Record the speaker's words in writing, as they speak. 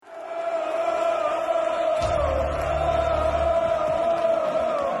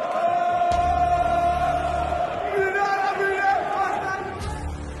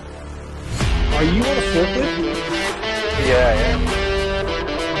Scripted? Yeah, yeah.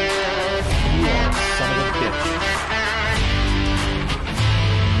 You are a son of a bitch.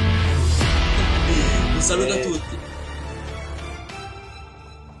 Un saluto a Hey, tutti.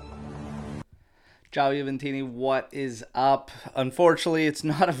 Ciao Juventini, what is up? Unfortunately, it's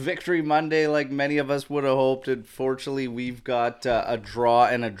not a victory Monday like many of us would have hoped. Unfortunately, we've got a draw,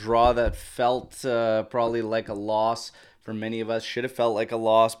 and a draw that felt probably like a loss for many of us. Should have felt like a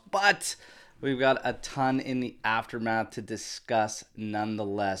loss, but we've got a ton in the aftermath to discuss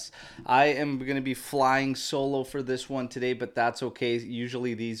nonetheless. I am going to be flying solo for this one today, but that's okay.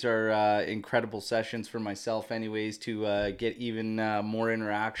 Usually these are incredible sessions for myself anyways to get even more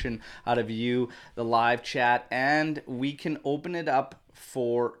interaction out of you, the live chat, and we can open it up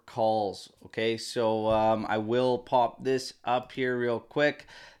for calls. Okay, so I will pop this up here real quick.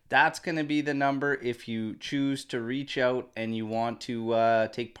 That's going to be the number if you choose to reach out and you want to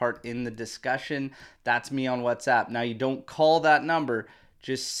take part in the discussion. That's me on WhatsApp. Now, you don't call that number,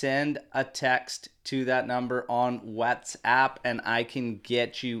 just send a text to that number on WhatsApp and I can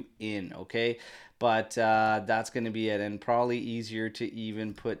get you in, okay? But that's going to be it, and probably easier to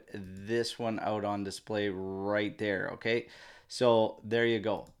even put this one out on display right there, okay? So there you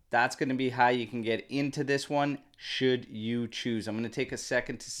go. That's going to be how you can get into this one should you choose. I'm going to take a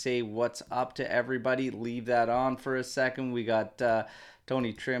second to say what's up to everybody. Leave that on for a second. We got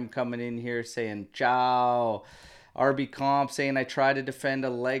Tony Trim coming in here saying ciao. RB Comp saying I try to defend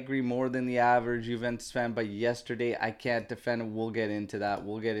Allegri more than the average Juventus fan, but yesterday I can't defend him. We'll get into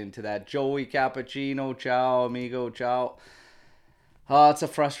that. Joey Cappuccino, ciao amigo, ciao. Oh, it's a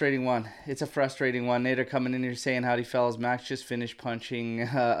frustrating one. Nader coming in here saying, howdy fellas. Max just finished punching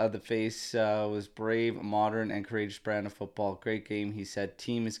the face. Was brave, modern, and courageous brand of football. Great game, he said.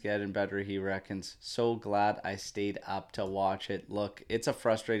 Team is getting better, he reckons. So glad I stayed up to watch it. Look, it's a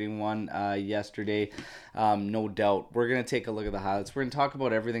frustrating one yesterday. No doubt. We're going to take a look at the highlights. We're going to talk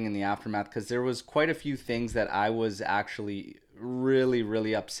about everything in the aftermath because there was quite a few things that I was actually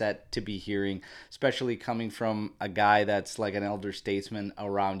really upset to be hearing, especially coming from a guy that's like an elder statesman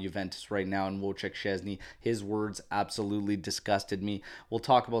around Juventus right now, and Wojciech Szczesny. His words absolutely disgusted me. We'll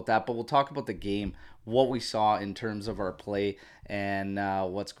talk about that, but we'll talk about the game, what we saw in terms of our play, and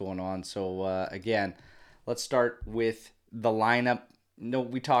what's going on. So again, let's start with the lineup. No,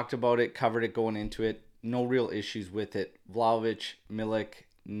 we talked about it, covered it going into it. No real issues with it. Vlahovic, Milik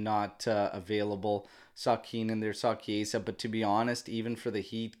not available. Saw Keane in there, saw Chiesa, but to be honest, even for the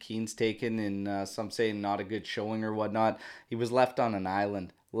Heat, Keane's taken in some say not a good showing or whatnot. He was left on an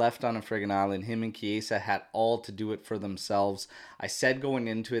island, left on a friggin' island. Him and Chiesa had all to do it for themselves. I said going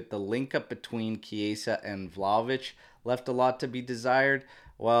into it, the link up between Chiesa and Vlahovic left a lot to be desired.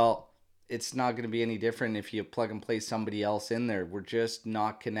 Well, it's not going to be any different if you plug and play somebody else in there. We're just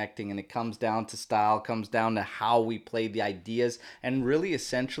not connecting, and it comes down to style, comes down to how we play, the ideas, and really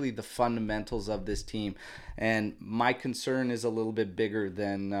essentially the fundamentals of this team. And my concern is a little bit bigger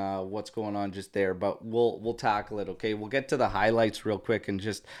than what's going on just there, but we'll tackle it. Okay, we'll get to the highlights real quick and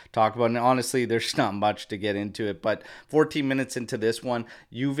just talk about it. And honestly, there's not much to get into it, but 14 minutes into this one,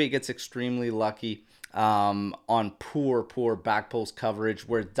 Juve gets extremely lucky on poor back post coverage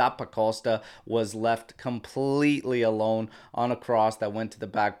where Zappacosta was left completely alone on a cross that went to the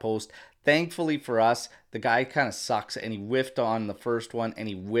back post. Thankfully for us, the guy kind of sucks and he whiffed on the first one and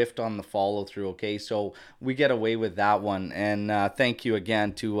he whiffed on the follow through. Okay, so we get away with that one. And thank you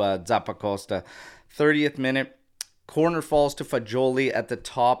again to Zappacosta. 30th minute. Corner falls to Fagioli at the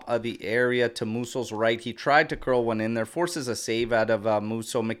top of the area to Musso's right. He tried to curl one in there, forces a save out of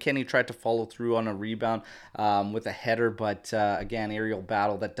Musso. McKennie tried to follow through on a rebound with a header, but again, aerial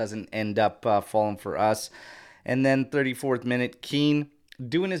battle that doesn't end up falling for us. And then 34th minute, Keane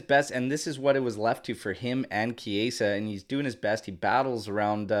doing his best, and this is what it was left to for him and Chiesa, and he's doing his best. He battles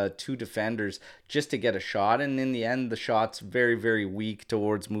around two defenders just to get a shot, and in the end, the shot's very weak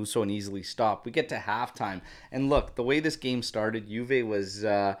towards Musso and easily stopped. We get to halftime, and look, the way this game started, Juve was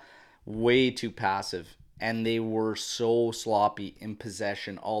way too passive, and they were so sloppy in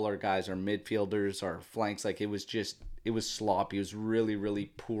possession. All our guys, our midfielders, our flanks, like it was sloppy. It was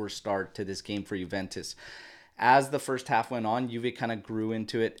really poor start to this game for Juventus. As the first half went on, Juve kind of grew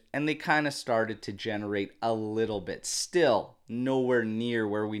into it, and they kind of started to generate a little bit. Still, nowhere near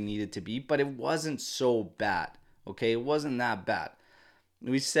where we needed to be, but it wasn't so bad, okay? It wasn't that bad.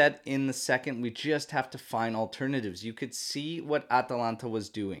 We said in the second, we just have to find alternatives. You could see what Atalanta was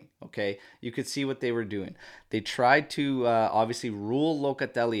doing, okay? You could see what they were doing. They tried to obviously rule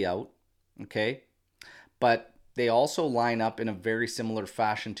Locatelli out, okay? But they also line up in a very similar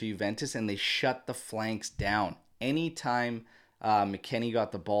fashion to Juventus, and they shut the flanks down. Anytime McKennie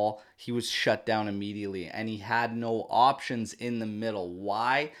got the ball. He was shut down immediately, and he had no options in the middle.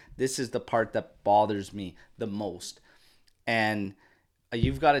 Why? This is the part that bothers me the most. And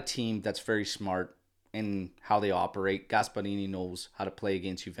you've got a team that's very smart in how they operate. Gasparini knows how to play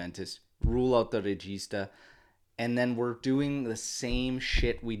against Juventus. Rule out the regista. And then we're doing the same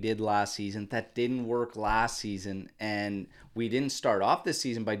shit we did last season that didn't work last season. And we didn't start off this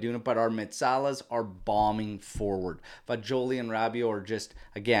season by doing it, but our Metsalas are bombing forward. Fagioli and Rabiot are just,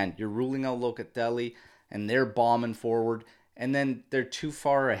 again, you're ruling out Locatelli, and they're bombing forward. And then they're too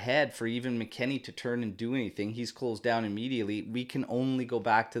far ahead for even McKennie to turn and do anything. He's closed down immediately. We can only go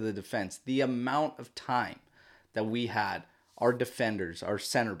back to the defense. The amount of time that we had our defenders, our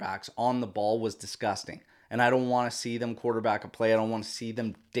center backs on the ball was disgusting. And I don't want to see them quarterback a play. I don't want to see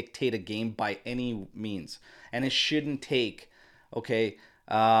them dictate a game by any means. And it shouldn't take,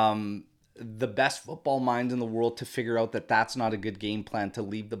 the best football minds in the world to figure out that that's not a good game plan, to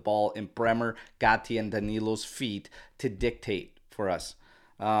leave the ball in Bremer, Gatti, and Danilo's feet to dictate for us.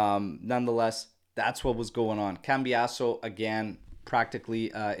 Nonetheless, that's what was going on. Cambiasso, again,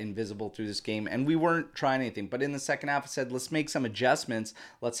 practically invisible through this game, and we weren't trying anything. But in the second half, I said, let's make some adjustments.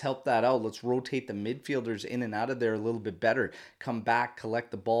 Let's help that out. Let's rotate the midfielders in and out of there a little bit better. Come back,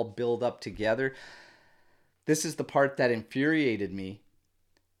 collect the ball, build up together. This is the part that infuriated me.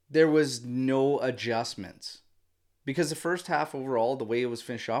 There was no adjustments. Because the first half overall, the way it was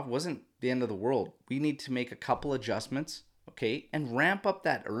finished off, wasn't the end of the world. We need to make a couple adjustments, and ramp up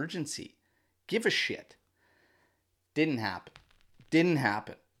that urgency. Give a shit. Didn't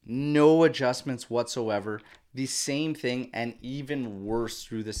happen. No adjustments whatsoever. The same thing, and even worse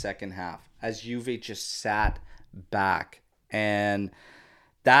through the second half, as Juve just sat back. And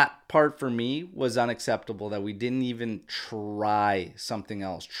that part for me was unacceptable, that we didn't even try something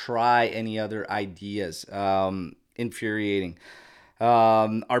else, try any other ideas. Infuriating.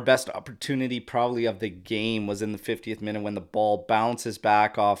 Our best opportunity probably of the game was in the 50th minute when the ball bounces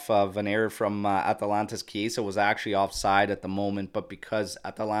back off of an error from Atalanta's Chiesa. Was actually offside at the moment, but because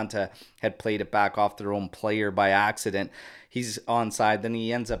Atalanta had played it back off their own player by accident, he's onside. Then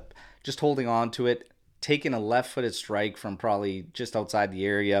he ends up just holding on to it, taking a left-footed strike from probably just outside the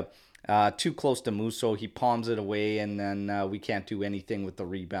area. Too close to Musso. He palms it away, and then we can't do anything with the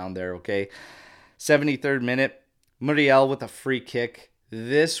rebound there, 73rd minute. Muriel with a free kick.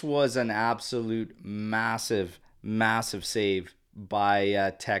 This was an absolute massive save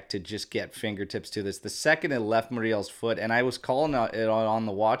by Tech to just get fingertips to this. The second it left Muriel's foot, and I was calling it on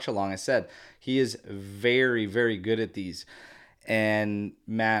the watch along. I said, he is very, very good at these. And,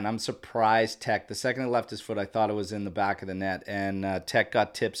 man, I'm surprised Tech, the second it left his foot, I thought it was in the back of the net. And Tech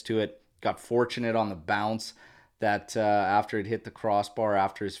got tips to it, got fortunate on the bounce that after it hit the crossbar,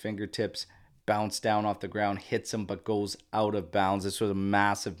 after his fingertips, bounced down off the ground, hits him, but goes out of bounds. This was a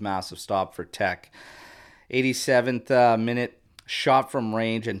massive stop for Tech. 87th minute, shot from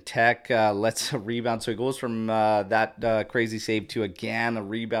range, and Tech lets a rebound. So he goes from that crazy save to, again, a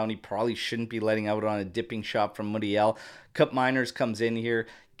rebound he probably shouldn't be letting out on a dipping shot from Muriel. Cup Miners comes in here,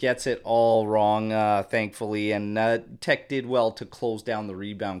 gets it all wrong, thankfully, and Tech did well to close down the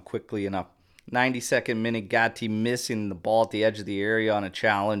rebound quickly enough. 92nd minute, Gatti missing the ball at the edge of the area on a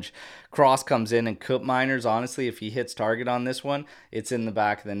challenge. Cross comes in, and Cup Miners, honestly, if he hits target on this one, it's in the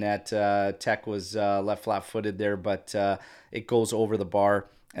back of the net. Tech was left flat-footed there, but it goes over the bar,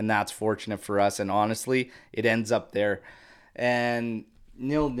 and that's fortunate for us. And honestly, it ends up there. And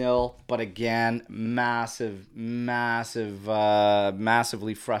 0-0, but again, massively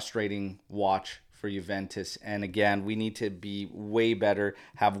frustrating watch for Juventus. And again, we need to be way better,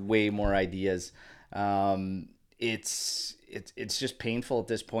 have way more ideas. It's just painful at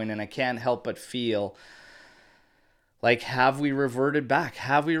this point, and I can't help but feel like, have we reverted back?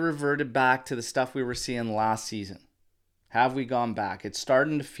 Have we reverted back to the stuff we were seeing last season? Have we gone back? It's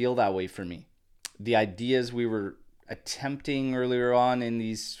starting to feel that way for me. The ideas we were attempting earlier on in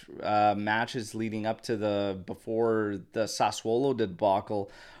these matches leading up to before the Sassuolo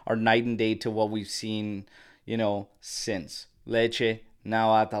debacle are night and day to what we've seen, since Lecce,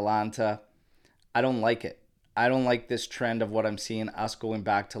 now Atalanta. I don't like it. I don't like this trend of what I'm seeing, us going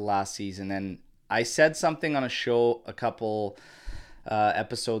back to last season. And I said something on a show a couple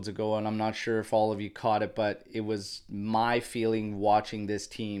episodes ago, and I'm not sure if all of you caught it, but it was my feeling watching this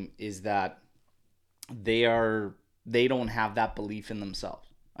team is that they don't have that belief in themselves.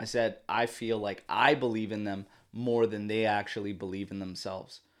 I said, I feel like I believe in them more than they actually believe in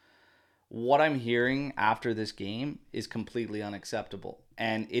themselves. What I'm hearing after this game is completely unacceptable.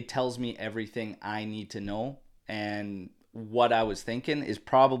 And it tells me everything I need to know. And what I was thinking is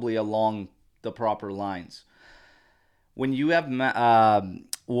probably along the proper lines. when you have Wojciech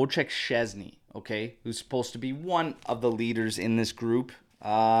Szczesny, okay, who's supposed to be one of the leaders in this group,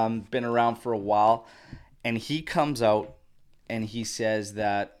 been around for a while, and he comes out and he says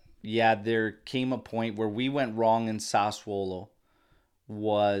that, yeah, there came a point where we went wrong in Sassuolo,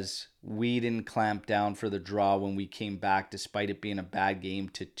 was we didn't clamp down for the draw when we came back despite it being a bad game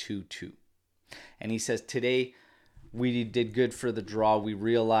to 2-2. And he says today we did good for the draw. We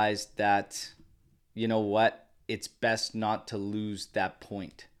realized that, you know what, it's best not to lose that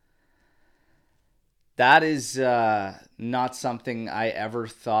point. That is not something I ever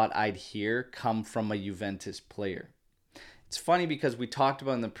thought I'd hear come from a Juventus player. It's funny because we talked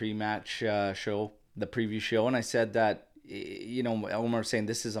about in the pre-match show, the preview show, and I said that, you know, Omar was saying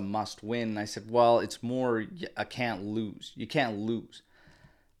this is a must win. And I said, well, it's more a can't lose. You can't lose.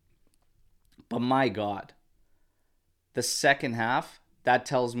 But my God, the second half, that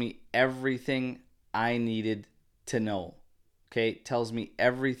tells me everything I needed to know. Okay, it tells me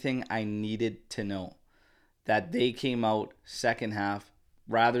everything I needed to know. That they came out second half,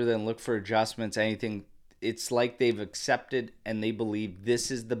 rather than look for adjustments, anything, it's like they've accepted and they believe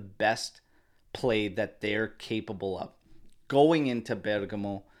this is the best play that they're capable of. Going into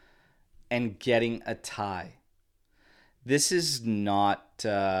Bergamo and getting a tie. This is not,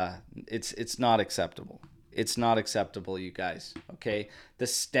 it's not acceptable. It's not acceptable, you guys, okay? The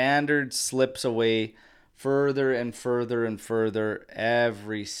standard slips away further and further and further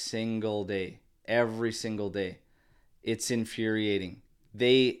every single day. Every single day. It's infuriating.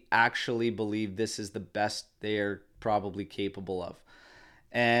 They actually believe this is the best they're probably capable of.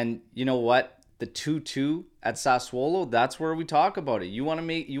 And you know what? The 2-2 at Sassuolo, that's where we talk about it. You want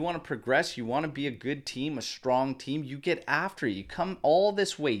to progress, you want to be a good team, a strong team, you get after it. You come all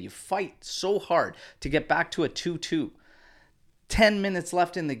this way, you fight so hard to get back to a 2-2. 10 minutes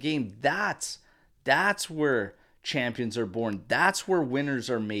left in the game. That's where champions are born. That's where winners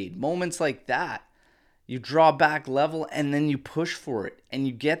are made. Moments like that, you draw back level and then you push for it and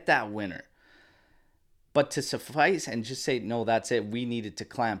you get that winner. But to suffice and just say, no, that's it. We needed to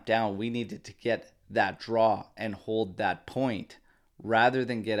clamp down. We needed to get that draw and hold that point rather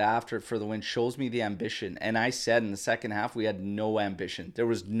than get after it for the win shows me the ambition. And I said in the second half, we had no ambition. There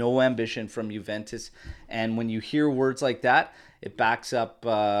was no ambition from Juventus. And when you hear words like that, it backs up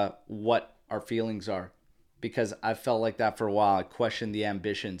what our feelings are. Because I felt like that for a while. I questioned the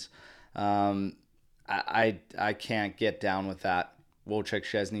ambitions. I can't get down with that. Wojciech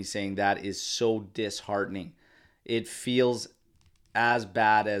Szczesny saying that is so disheartening. It feels as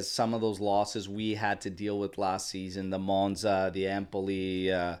bad as some of those losses we had to deal with last season. The Monza, the Empoli,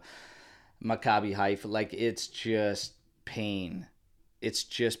 Maccabi Haifa. Like, it's just pain. It's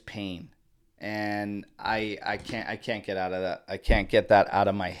just pain. And I can't get out of that. I can't get that out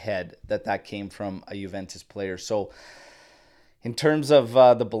of my head that came from a Juventus player. So in terms of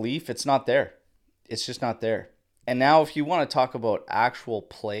the belief, it's not there. It's just not there. And now if you want to talk about actual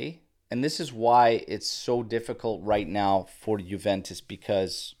play, and this is why it's so difficult right now for Juventus,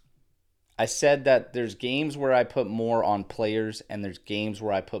 because I said that there's games where I put more on players and there's games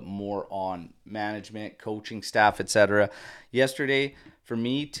where I put more on management, coaching staff, etc. Yesterday, for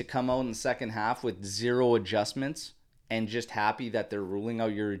me to come out in the second half with zero adjustments and just happy that they're ruling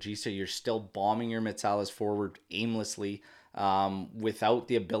out your Regista, you're still bombing your Metsalas forward aimlessly without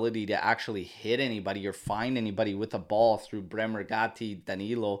the ability to actually hit anybody or find anybody with a ball through Bremer, Gatti,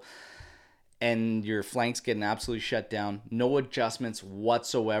 Danilo, and your flanks getting absolutely shut down. No adjustments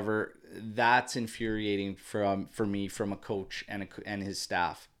whatsoever. That's infuriating for me from a coach and his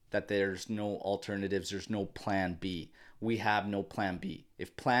staff, that there's no alternatives. There's no plan B. We have no plan B.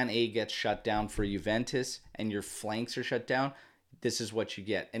 If plan A gets shut down for Juventus and your flanks are shut down, this is what you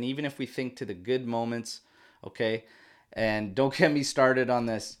get. And even if we think to the good moments, okay, and don't get me started on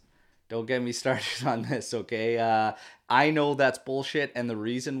this. Don't get me started on this, okay? I know that's bullshit, and the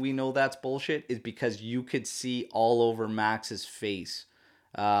reason we know that's bullshit is because you could see all over Max's face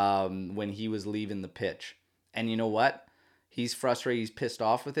when he was leaving the pitch. And you know what? He's frustrated. He's pissed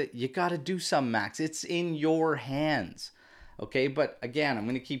off with it. You got to do something, Max. It's in your hands, okay? But again, I'm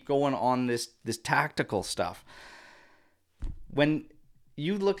going to keep going on this tactical stuff. When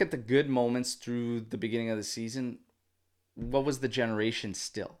you look at the good moments through the beginning of the season, what was the generation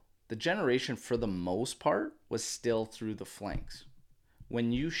still? The generation, for the most part, was still through the flanks.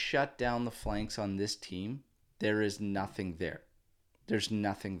 When you shut down the flanks on this team, there is nothing there. There's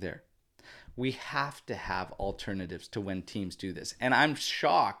nothing there. We have to have alternatives to when teams do this. And I'm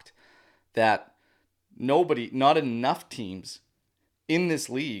shocked that not enough teams in this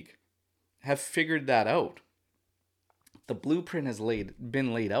league have figured that out. The blueprint has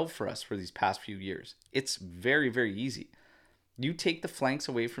been laid out for us for these past few years. It's very, very easy. You take the flanks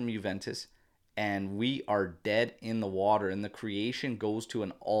away from Juventus, and we are dead in the water, and the creation goes to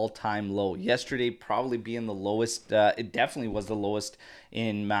an all-time low. Yesterday probably being the lowest. It definitely was the lowest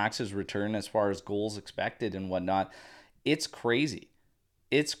in Max's return as far as goals expected and whatnot. It's crazy.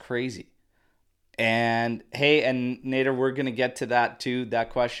 It's crazy. And hey, and Nader, we're going to get to that too. That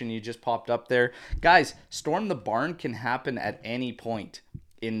question you just popped up there. Guys, Storm the Barn can happen at any point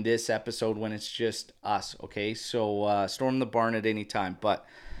in this episode when it's just us, okay? So Storm the Barn at any time. But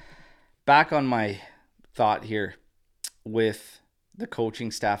back on my thought here with the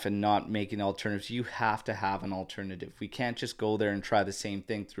coaching staff and not making alternatives. You have to have an alternative. We can't just go there and try the same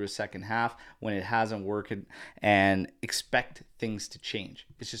thing through a second half when it hasn't worked and expect things to change.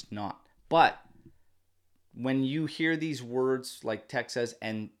 It's just not. But when you hear these words like Tech says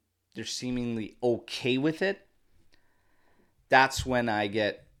and they're seemingly okay with it, that's when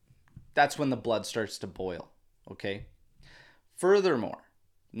the blood starts to boil, okay? Furthermore,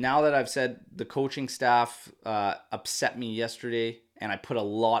 now that I've said the coaching staff upset me yesterday and I put a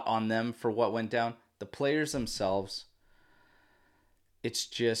lot on them for what went down, the players themselves, it's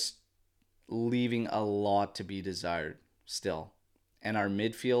just leaving a lot to be desired still. And our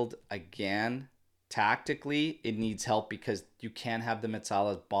midfield, again, tactically, it needs help because you can't have the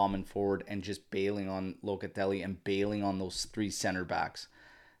Metsalas bombing forward and just bailing on Locatelli and bailing on those three center backs.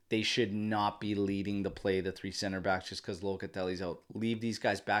 They should not be leading the play, the three center backs, just because Locatelli's out. Leave these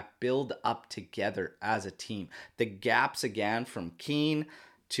guys back. Build up together as a team. The gaps, again, from Keane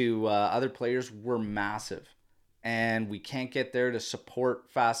to other players were massive. And we can't get there to support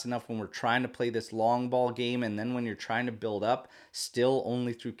fast enough when we're trying to play this long ball game. And then when you're trying to build up, still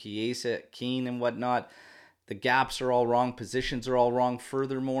only through Chiesa, Keane, and whatnot. The gaps are all wrong. Positions are all wrong.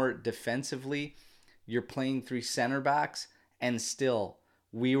 Furthermore, defensively, you're playing three center backs. And still,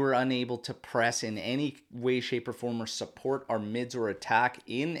 we were unable to press in any way, shape, or form or support our mids or attack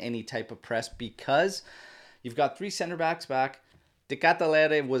in any type of press because you've got three center backs back. De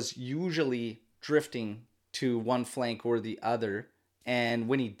Catalere was usually drifting to one flank or the other. And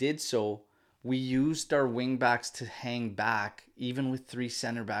when he did so, we used our wing backs to hang back, even with three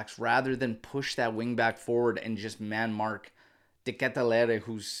center backs, rather than push that wing back forward and just man mark De Catalere,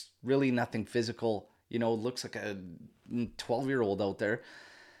 who's really nothing physical, looks like a 12-year-old out there.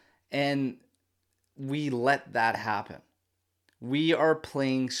 And we let that happen. We are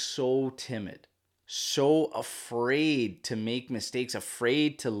playing so timid, so afraid to make mistakes,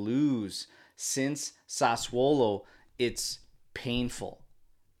 afraid to lose. Since Sassuolo, it's painful.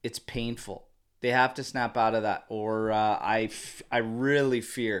 It's painful. They have to snap out of that, or I really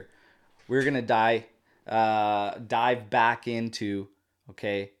fear we're gonna dive back into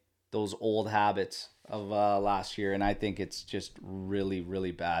those old habits of last year, and I think it's just really,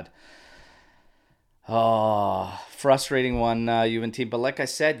 really bad. Oh, frustrating one, Juventus. But like I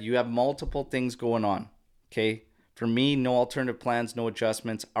said, you have multiple things going on. Okay. For me, no alternative plans, no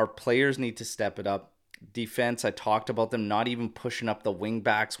adjustments. Our players need to step it up. Defense, I talked about them not even pushing up the wing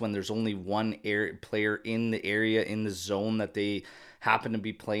backs when there's only one player in the area, in the zone that they happen to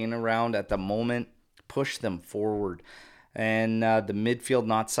be playing around at the moment. Push them forward. And the midfield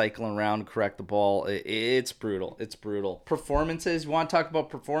not cycling around, correct the ball. It's brutal. It's brutal. Performances, you want to talk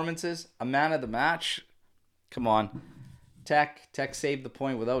about performances? A man of the match? Come on. Tech saved the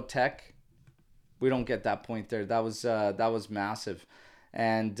point. Without Tech, we don't get that point there. That was massive.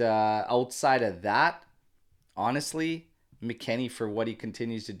 And outside of that, honestly, McKennie, for what he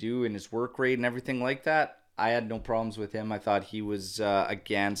continues to do in his work rate and everything like that, I had no problems with him. I thought he was,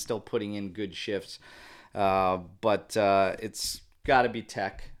 again, still putting in good shifts. But it's got to be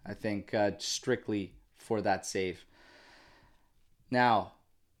Tech, I think, strictly for that save. Now,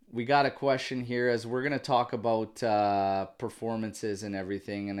 we got a question here as we're going to talk about performances and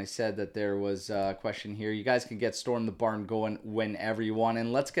everything. And I said that there was a question here. You guys can get Storm the Barn going whenever you want.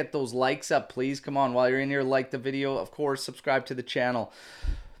 And let's get those likes up, please. Come on, while you're in here, like the video. Of course, subscribe to the channel.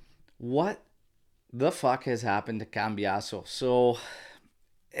 What the fuck has happened to Cambiaso? So,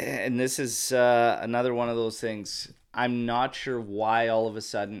 and this is another one of those things. I'm not sure why all of a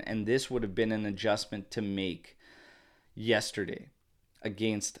sudden, and this would have been an adjustment to make yesterday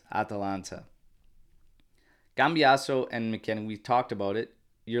against Atalanta. Cambiaso and McKennie, we talked about it.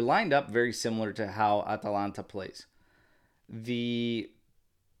 You're lined up very similar to how Atalanta plays. The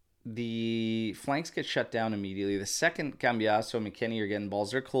flanks get shut down immediately. The second Cambiaso and McKennie are getting balls,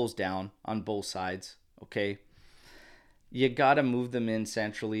 they're closed down on both sides, okay? You got to move them in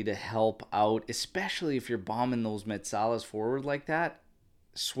centrally to help out, especially if you're bombing those Metsalas forward like that.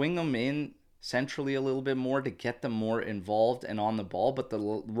 Swing them in centrally a little bit more to get them more involved and on the ball, but the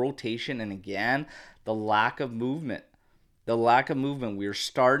rotation and again, the lack of movement. The lack of movement. We're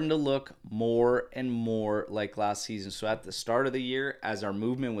starting to look more and more like last season. So at the start of the year, as our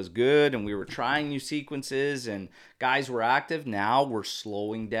movement was good and we were trying new sequences and guys were active, now we're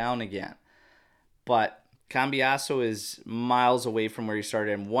slowing down again. But Cambiasso is miles away from where he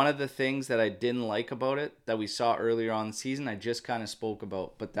started. And one of the things that I didn't like about it that we saw earlier on in the season, I just kind of spoke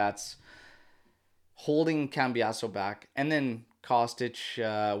about, but that's holding Cambiasso back. And then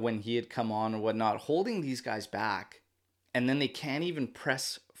Kostic, when he had come on or whatnot, holding these guys back. And then they can't even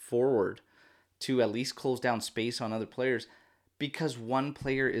press forward to at least close down space on other players because one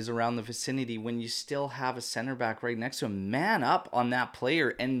player is around the vicinity when you still have a center back right next to him. Man up on that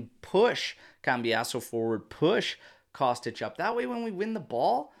player and push Cambiasso forward, push Kostic up. That way when we win the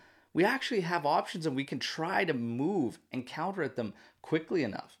ball, we actually have options and we can try to move and counter at them quickly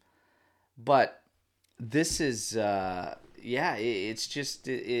enough. But this is... it's just,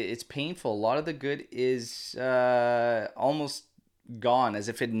 it's painful. A lot of the good is almost gone as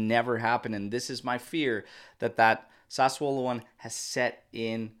if it never happened. And this is my fear that Sassuolo one has set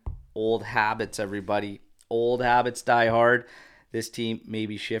in old habits, everybody. Old habits die hard. This team may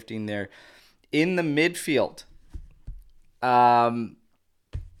be shifting there. In the midfield,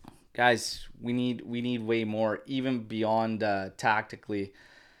 guys, we need way more, even beyond tactically.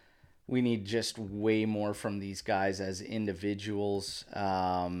 We need just way more from these guys as individuals.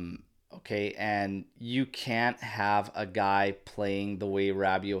 Okay, and you can't have a guy playing the way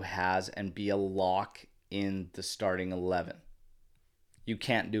Rabiot has and be a lock in the starting 11. You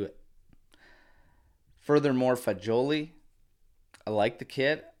can't do it. Furthermore, Fagioli, I like the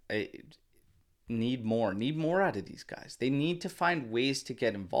kid. Need more out of these guys. They need to find ways to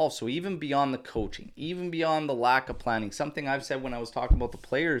get involved. So even beyond the coaching, even beyond the lack of planning, something I've said when I was talking about the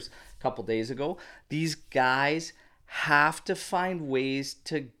players a couple days ago, these guys have to find ways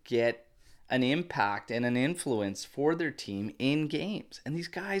to get an impact and an influence for their team in games. And these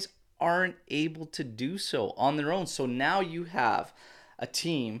guys aren't able to do so on their own. So now you have a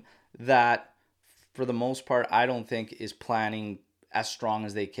team that, for the most part, I don't think is planning as strong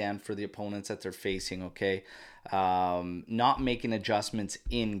as they can for the opponents that they're facing, okay? Not making adjustments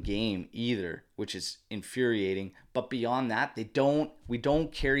in game either, which is infuriating. But beyond that, we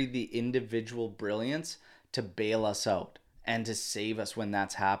don't carry the individual brilliance to bail us out and to save us when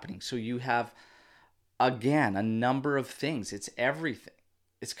that's happening. So you have, again, a number of things. It's everything.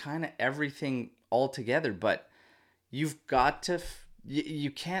 It's kind of everything all together, but you've got to,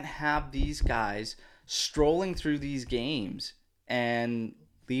 you can't have these guys strolling through these games and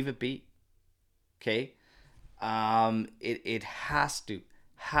leave it be. Okay? It has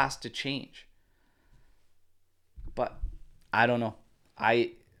to change. But I don't know.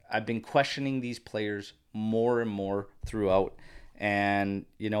 I've been questioning these players more and more throughout, and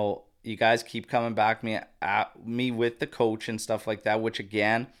you guys keep coming back at me with the coach and stuff like that, which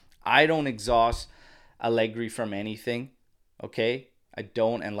again, I don't exhaust Allegri from anything. Okay? I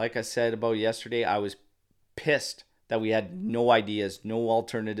don't, and like I said about yesterday, I was pissed that we had no ideas, no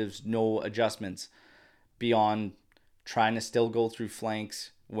alternatives, no adjustments beyond trying to still go through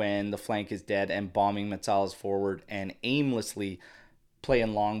flanks when the flank is dead and bombing Metzalas forward and aimlessly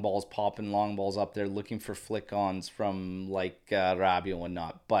playing long balls, popping long balls up there, looking for flick-ons from like Rabiot and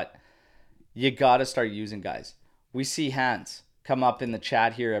whatnot. But you got to start using guys. We see Hans come up in the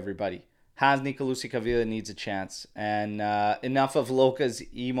chat here, everybody. Hans Nicolucci Cavilla needs a chance. And enough of Loca's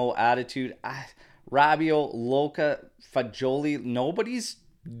emo attitude. Rabiot, Loca, Fagioli, nobody's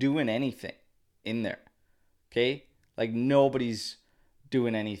doing anything in there. Okay? Like, nobody's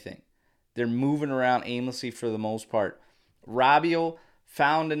doing anything. They're moving around aimlessly for the most part. Rabiot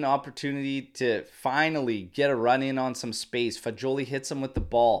found an opportunity to finally get a run in on some space. Fagioli hits him with the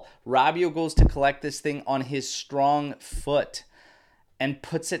ball. Rabiot goes to collect this thing on his strong foot and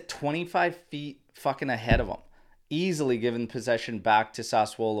puts it 25 feet fucking ahead of him. Easily given possession back to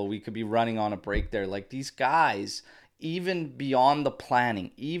Sassuolo. We could be running on a break there. Like, these guys, even beyond the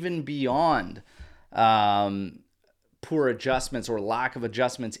planning, even beyond poor adjustments or lack of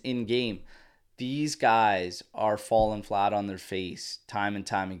adjustments in game, these guys are falling flat on their face time and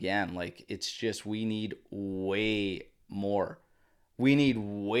time again. Like, it's just, we need way more. We need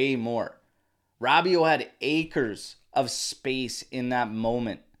way more. Rabiot had acres of space in that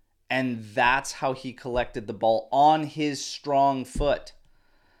moment. And that's how he collected the ball on his strong foot.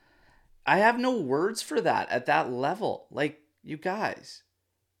 I have no words for that at that level. Like, you guys,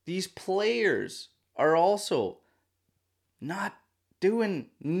 these players are also not doing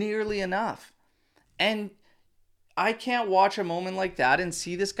nearly enough. And I can't watch a moment like that and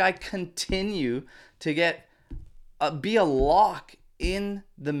see this guy continue to get be a lock in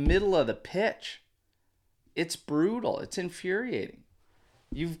the middle of the pitch. It's brutal. It's infuriating.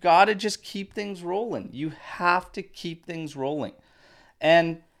 You've got to just keep things rolling. You have to keep things rolling.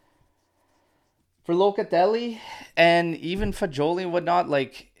 And for Locatelli and even Fagioli and whatnot,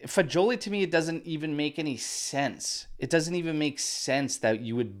 like Fagioli, to me, it doesn't even make any sense. It doesn't even make sense that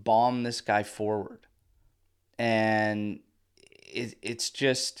you would bomb this guy forward. And it's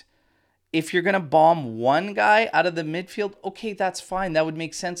just, if you're going to bomb one guy out of the midfield, okay, that's fine. That would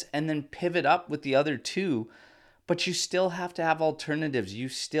make sense. And then pivot up with the other two. But you still have to have alternatives. You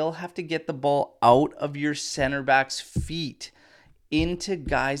still have to get the ball out of your center back's feet into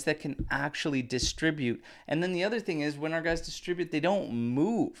guys that can actually distribute. And then the other thing is, when our guys distribute, they don't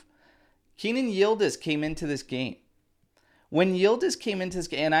move. Kenan Yildiz came into this game. When Yildiz came into this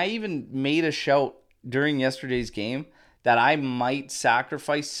game, and I even made a shout during yesterday's game that I might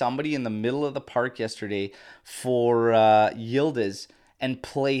sacrifice somebody in the middle of the park yesterday for Yildiz and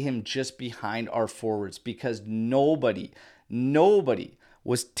play him just behind our forwards, because nobody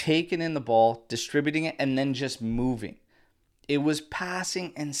was taking in the ball, distributing it, and then just moving. It was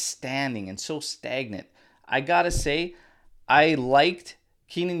passing and standing and so stagnant. I gotta say, I liked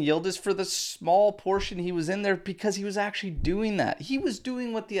Kenan Yildiz for the small portion he was in there, because he was actually doing that. He was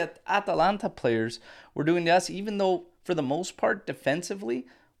doing what the Atalanta players were doing to us, even though for the most part defensively,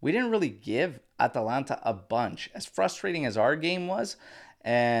 we didn't really give Atalanta a bunch. As frustrating as our game was,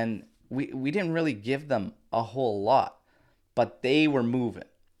 and we didn't really give them a whole lot. But they were moving.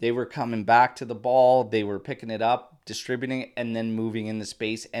 They were coming back to the ball. They were picking it up, distributing it, and then moving into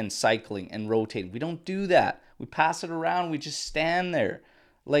space and cycling and rotating. We don't do that. We pass it around. We just stand there.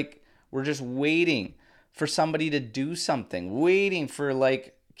 Like, we're just waiting for somebody to do something. Waiting for,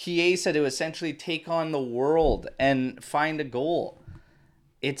 like, Chiesa to essentially take on the world and find a goal.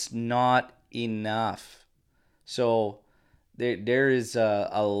 It's not enough. So there is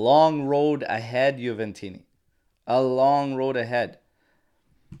a long road ahead, Juventini. A long road ahead.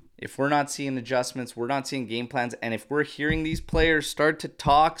 If we're not seeing adjustments, we're not seeing game plans, and if we're hearing these players start to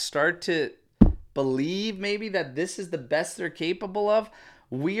talk, start to believe maybe that this is the best they're capable of,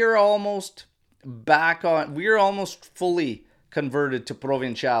 we are almost fully converted to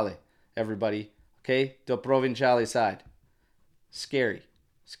Provinciale, everybody. Okay? To Provinciale side. Scary.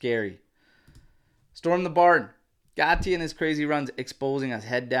 Storm the barn. Gatti and his crazy runs exposing us,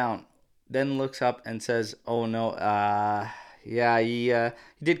 head down. Then looks up and says, oh no, yeah, he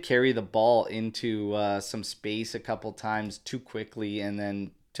did carry the ball into some space a couple times too quickly, and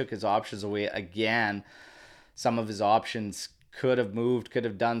then took his options away again. Some of his options could have moved, could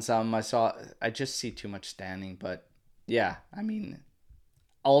have done some. I just see too much standing. But yeah, I mean,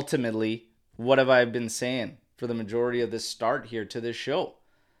 ultimately, what have I been saying for the majority of this start here to this show?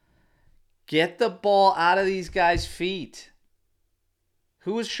 Get the ball out of these guys' feet.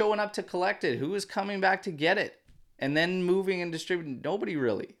 Who is showing up to collect it? Who is coming back to get it? And then moving and distributing? Nobody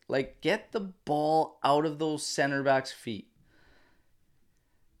really. Like, get the ball out of those center backs' feet.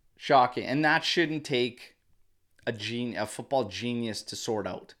 Shocking. And that shouldn't take a football genius to sort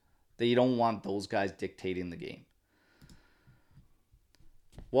out. That you don't want those guys dictating the game.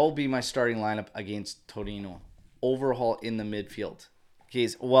 What will be my starting lineup against Torino? Overhaul in the midfield. Okay,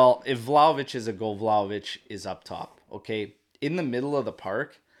 well, if Vlahovic is a goal, Vlahovic is up top. Okay, in the middle of the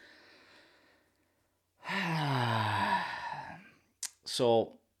park.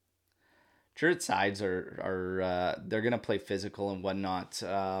 So, Giroud's sides are they're gonna play physical and whatnot.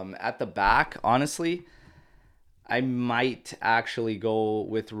 At the back, honestly, I might actually go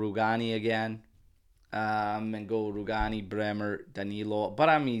with Rugani again, and go Rugani, Bremer, Danilo. But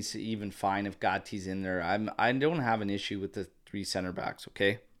I'm even fine if Gatti's in there. I don't have an issue with the three center backs.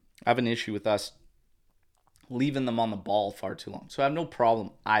 Okay, I have an issue with us leaving them on the ball far too long. So I have no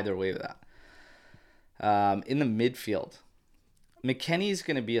problem either way with that. In the midfield, McKennie's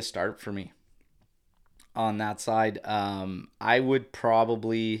going to be a start for me on that side. I would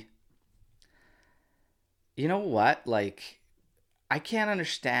probably, you know what? Like, I can't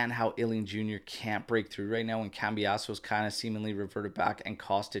understand how Illing Jr. can't break through right now when Cambiaso's kind of seemingly reverted back and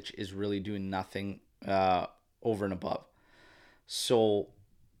Kostic is really doing nothing over and above. So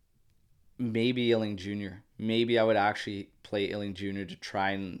maybe Illing Jr. Maybe I would actually play Illing Jr. to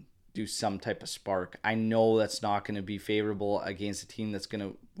try and do some type of spark. I know that's not going to be favorable against a team that's going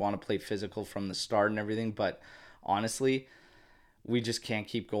to want to play physical from the start and everything, but honestly, we just can't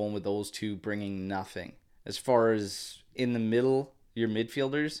keep going with those two bringing nothing. As far as in the middle, your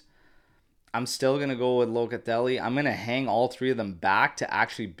midfielders, I'm still going to go with Locatelli. I'm going to hang all three of them back to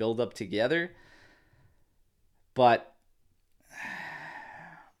actually build up together. But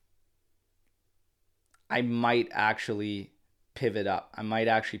I might actually pivot up. I might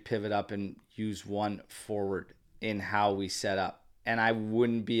actually pivot up and use one forward in how we set up. And I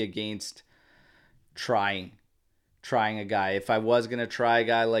wouldn't be against trying a guy. If I was going to try a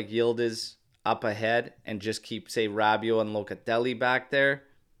guy like Yildiz up ahead and just keep, say, Rabiot and Locatelli back there,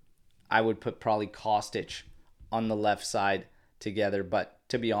 I would put probably Kostic on the left side together. But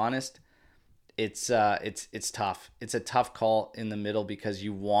to be honest, it's tough. It's a tough call in the middle because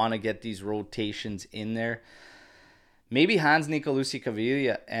you want to get these rotations in there. Maybe Hans Nicolucci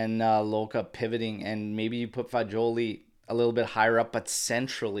Caviglia and Loca pivoting, and maybe you put Fagioli a little bit higher up, but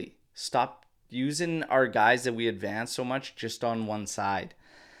centrally. Stop using our guys that we advance so much just on one side.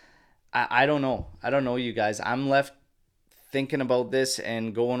 I don't know. I don't know, you guys. I'm left thinking about this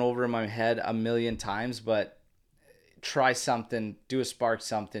and going over in my head a million times, but try something, do a spark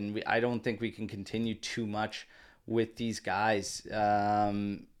something. I don't think we can continue too much with these guys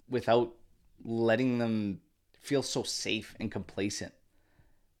without letting them feel so safe and complacent.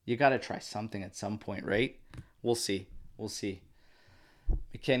 You got to try something at some point, right? We'll see.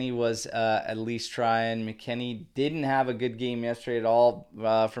 McKennie was at least trying. McKennie didn't have a good game yesterday at all.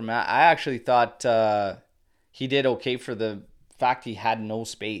 I actually thought he did okay for the fact he had no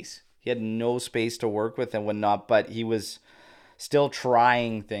space. He had no space to work with and whatnot, but he was still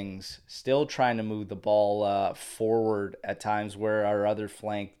trying things, still trying to move the ball forward at times where our other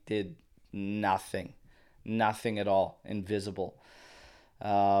flank did nothing at all, invisible.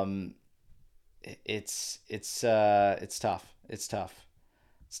 It's tough. It's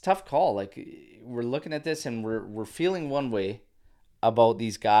a tough call. Like, we're looking at this and we're feeling one way about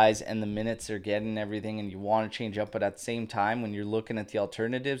these guys and the minutes they're getting and everything, and you want to change up, but at the same time, when you're looking at the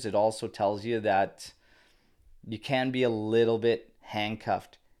alternatives, it also tells you that you can be a little bit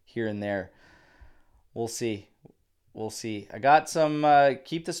handcuffed here and there. We'll see. I got some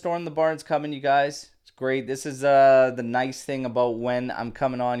keep the storm the barns coming, you guys. It's great. This is the nice thing about when I'm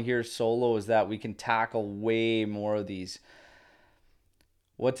coming on here solo, is that we can tackle way more of these.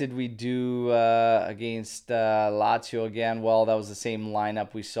 What did we do against Lazio again? Well, that was the same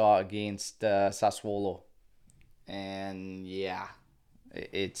lineup we saw against Sassuolo. And yeah,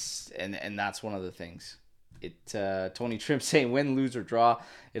 and that's one of the things. Tony Trim saying win, lose, or draw,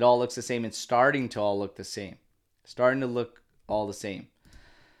 it all looks the same. It's starting to all look the same. Starting to look all the same.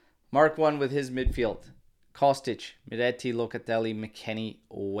 Mark 1 with his midfield. Kostic, Miretti, Locatelli, McKennie,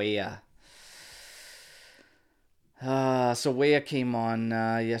 Weah. So Weah came on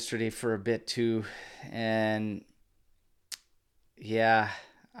yesterday for a bit too, and yeah,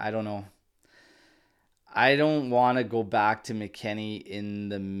 I don't know. I don't want to go back to McKennie in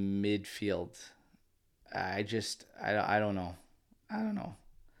the midfield. I don't know.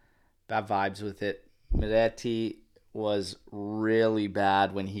 Bad vibes with it. Miretti was really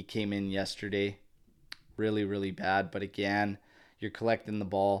bad when he came in yesterday. Really, really bad. But again, you're collecting the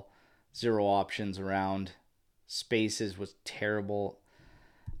ball. 0 options around. Spaces was terrible.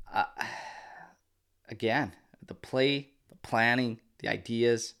 Again, the play, the planning, the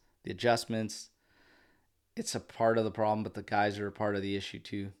ideas, the adjustments, it's a part of the problem, but the guys are a part of the issue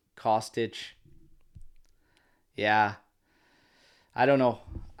too. Kostic, yeah, I don't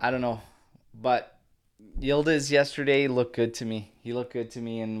know. But Yildiz yesterday looked good to me. He looked good to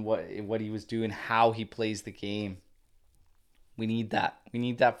me in what he was doing, how he plays the game. We need that. We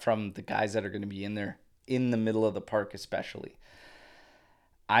need that from the guys that are going to be in there, in the middle of the park especially.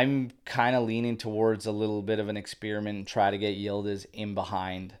 I'm kind of leaning towards a little bit of an experiment and try to get Yildiz in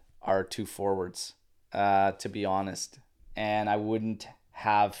behind our 2 forwards, to be honest. And I wouldn't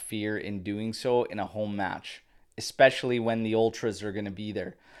have fear in doing so in a home match, especially when the Ultras are going to be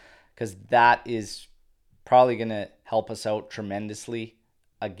there, because that is probably going to help us out tremendously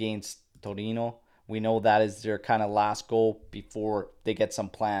against Torino. We know that is their kind of last goal before they get some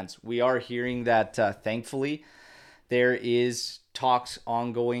plans. We are hearing that, thankfully, there is talks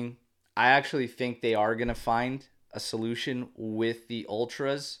ongoing. I actually think they are going to find a solution with the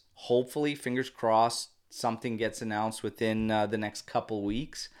Ultras. Hopefully, fingers crossed, something gets announced within the next couple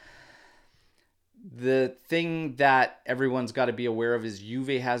weeks. The thing that everyone's got to be aware of is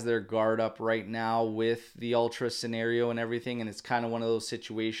Juve has their guard up right now with the Ultra scenario and everything, and it's kind of one of those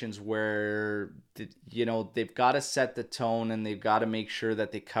situations where, they've got to set the tone and they've got to make sure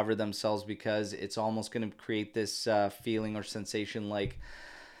that they cover themselves, because it's almost going to create this feeling or sensation like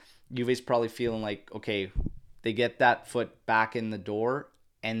Juve's probably feeling like, okay, they get that foot back in the door,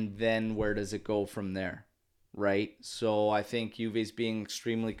 and then where does it go from there? Right? So I think Juve's being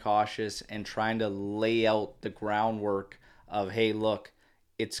extremely cautious and trying to lay out the groundwork of, hey, look,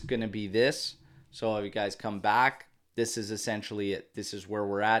 it's going to be this. So if you guys come back, this is essentially it. This is where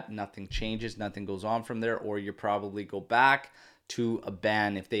we're at. Nothing changes. Nothing goes on from there. Or you probably go back to a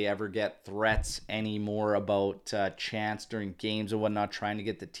ban if they ever get threats anymore about chants during games and whatnot, trying to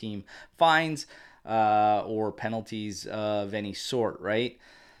get the team fines or penalties of any sort, right?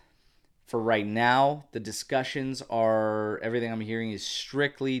 For right now, the discussions are, everything I'm hearing is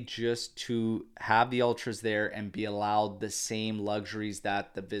strictly just to have the Ultras there and be allowed the same luxuries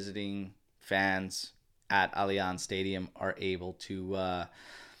that the visiting fans at Allianz Stadium are able to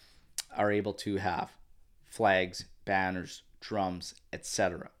have. Flags, banners, drums,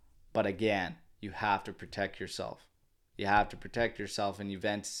 etc. But again, you have to protect yourself. You have to protect yourself, and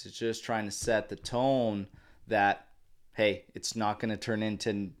Juventus is just trying to set the tone that, hey, it's not going to turn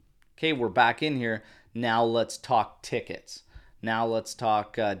into, okay, we're back in here. Now let's talk tickets. Now let's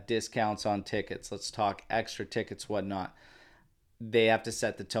talk discounts on tickets. Let's talk extra tickets, whatnot. They have to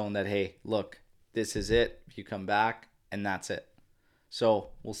set the tone that, hey, look, this is it. You come back, and that's it. So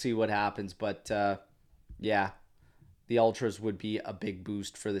we'll see what happens. But, yeah, the Ultras would be a big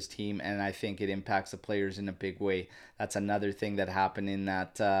boost for this team, and I think it impacts the players in a big way. That's another thing that happened in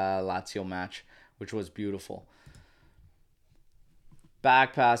that Lazio match, which was beautiful.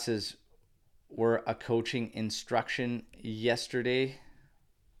 Back passes were a coaching instruction yesterday.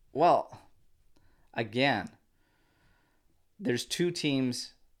 Well, again, there's two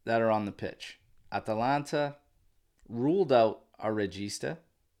teams that are on the pitch. Atalanta ruled out a regista.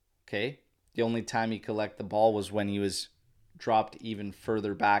 Okay. The only time he collected the ball was when he was dropped even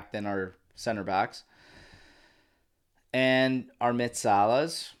further back than our center backs. And our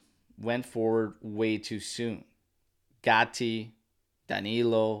Metsalas went forward way too soon. Gatti,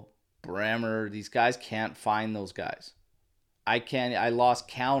 Danilo, Bremer, these guys can't find those guys. I lost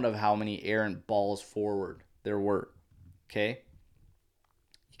count of how many errant balls forward there were. Okay?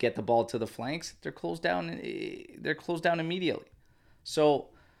 You get the ball to the flanks, they're closed down immediately. So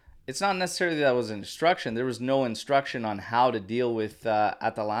it's not necessarily that was an instruction. There was no instruction on how to deal with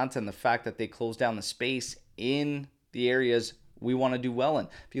Atalanta and the fact that they closed down the space in the areas we want to do well in.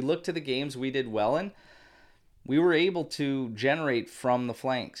 If you look to the games we did well in, we were able to generate from the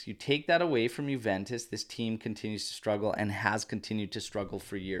flanks. You take that away from Juventus, this team continues to struggle and has continued to struggle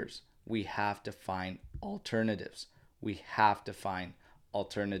for years. We have to find alternatives. We have to find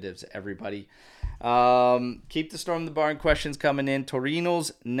alternatives, everybody. Keep the Storm the Barn questions coming in.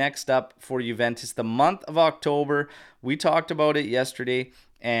 Torino's next up for Juventus. The month of October, we talked about it yesterday,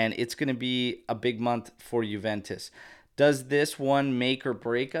 and it's going to be a big month for Juventus. Does this one make or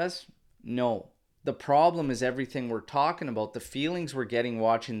break us? No. The problem is everything we're talking about, the feelings we're getting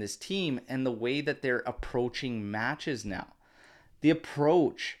watching this team and the way that they're approaching matches now. The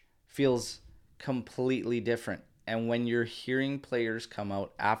approach feels completely different. And when you're hearing players come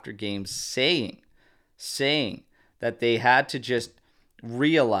out after games saying that they had to just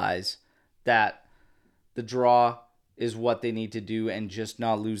realize that the draw is what they need to do and just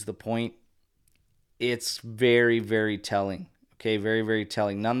not lose the point, it's very, very telling. Okay, very, very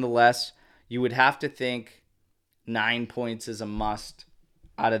telling. Nonetheless, you would have to think 9 points is a must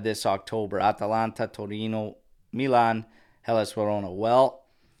out of this October. Atalanta, Torino, Milan, Hellas Verona. Well,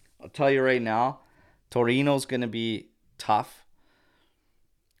 I'll tell you right now, Torino's going to be tough,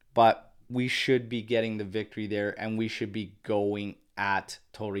 but we should be getting the victory there, and we should be going at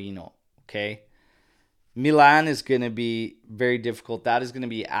Torino, okay? Milan is going to be very difficult. That is going to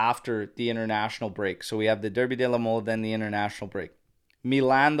be after the international break. So we have the Derby della Mole, then the international break.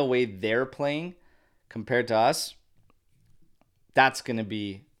 Milan, the way they're playing compared to us, that's going to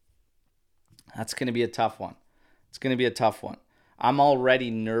be a tough one. It's going to be a tough one. I'm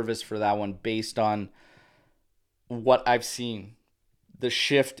already nervous for that one based on what I've seen. The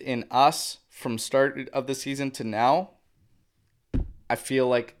shift in us from start of the season to now, I feel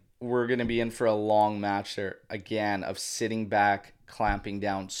like we're going to be in for a long match there again of sitting back, clamping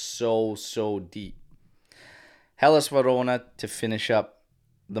down so deep. Hellas Verona to finish up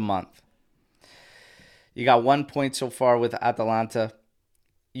the month. You got 1 point so far with Atalanta.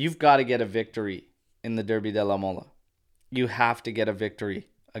 You've got to get a victory in the Derby della Mole. You have to get a victory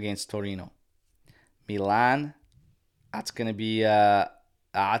against Torino. Milan, that's going to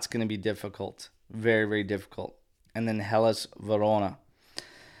be difficult. Very, very difficult. And then Hellas Verona.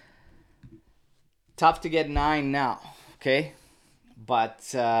 Tough to get 9 now, okay?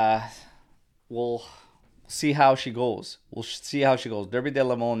 But we'll see how she goes. Derby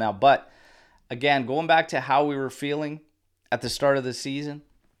della Mole now. But again, going back to how we were feeling at the start of the season,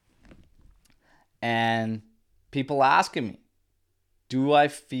 and people asking me, do I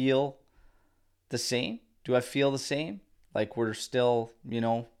feel the same? Like we're still,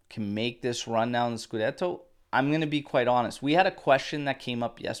 can make this run down the Scudetto, I'm going to be quite honest. We had a question that came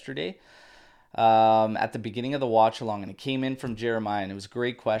up yesterday at the beginning of the watch along, and it came in from Jeremiah, and it was a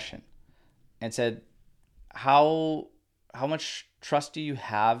great question. And said, how much trust do you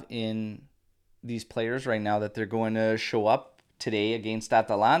have in these players right now that they're going to show up today against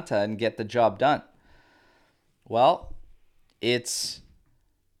Atalanta and get the job done? Well, it's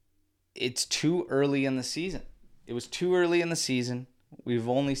too early in the season. It was too early in the season. We've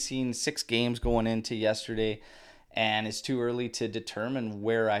only seen 6 games going into yesterday, and it's too early to determine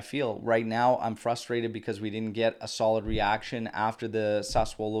where I feel. Right now, I'm frustrated because we didn't get a solid reaction after the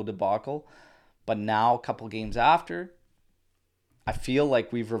Sassuolo debacle. But now, a couple games after, I feel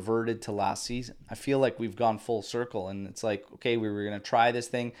like we've reverted to last season. I feel like we've gone full circle, and it's like, okay, we were going to try this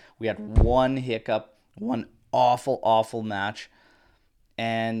thing. We had one hiccup, one awful match,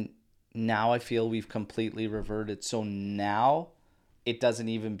 and now I feel we've completely reverted. So now it doesn't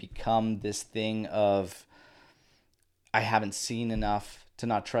even become this thing of I haven't seen enough to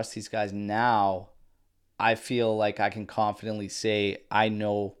not trust these guys. Now I feel like I can confidently say I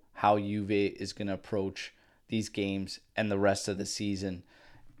know how Juve is going to approach these games and the rest of the season,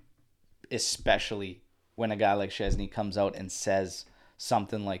 especially when a guy like Szczesny comes out and says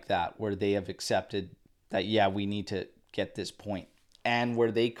something like that, where they have accepted that, yeah, we need to get this point. And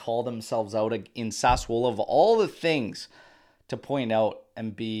where they call themselves out in Sassuolo of all the things to point out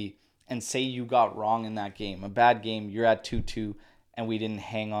and say you got wrong in that game. A bad game, you're at 2-2, and we didn't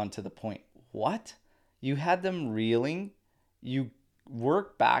hang on to the point. What? You had them reeling. You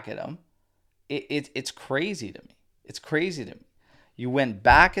work back at them. It's crazy to me. It's crazy to me. You went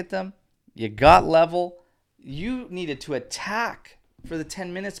back at them. You got level. You needed to attack for the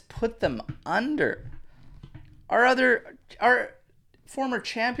 10 minutes, put them under. Our former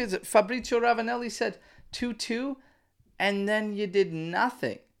champions, Fabrizio Ravanelli, said 2-2, and then you did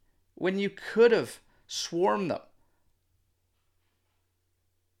nothing when you could have swarmed them.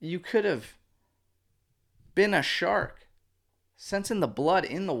 You could have been a shark, sensing the blood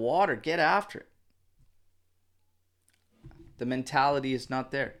in the water, get after it. The mentality is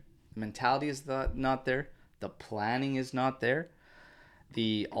not there. The mentality is not there. The planning is not there.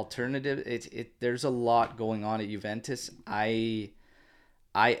 The alternative, there's a lot going on at Juventus. I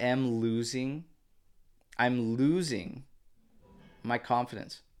am losing. I'm losing my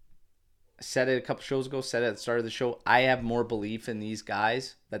confidence. I said it a couple shows ago, said it at the start of the show. I have more belief in these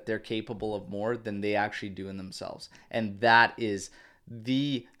guys that they're capable of more than they actually do in themselves. And that is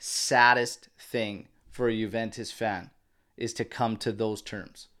the saddest thing for a Juventus fan, is to come to those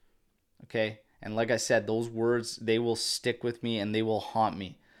terms. Okay? And like I said, those words, they will stick with me and they will haunt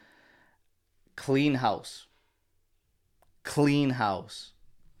me. Clean house. Clean house.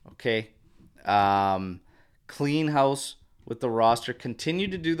 Okay? Clean house with the roster. Continue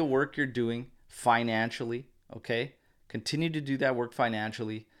to do the work you're doing financially. Okay? Continue to do that work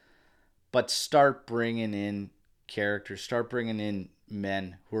financially. But start bringing in characters. Start bringing in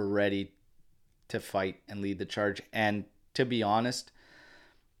men who are ready to fight and lead the charge. And to be honest,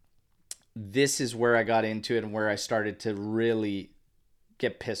 this is where I got into it and where I started to really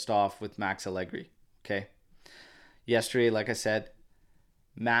get pissed off with Max Allegri. Okay? Yesterday, like I said,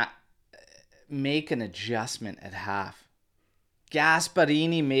 Matt, make an adjustment at half.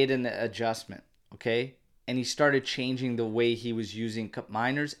 Gasparini made an adjustment, okay? And he started changing the way he was using Cup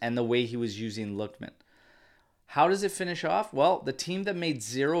Miners and the way he was using Lookman. How does it finish off? Well, the team that made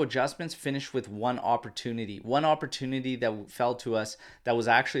 0 adjustments finished with one opportunity. One opportunity that fell to us that was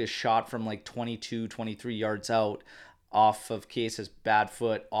actually a shot from like 22, 23 yards out off of Chiesa's bad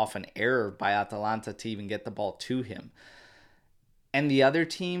foot, off an error by Atalanta to even get the ball to him. And the other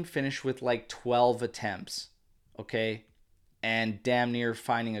team finished with like 12 attempts, okay? And damn near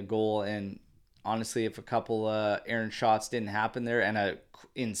finding a goal. And honestly, if a couple errant shots didn't happen there and an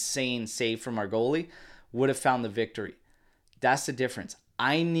insane save from our goalie, would have found the victory. That's the difference.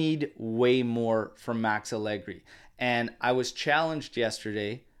 I need way more from Max Allegri. And I was challenged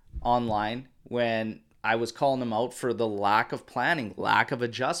yesterday online when I was calling him out for the lack of planning, lack of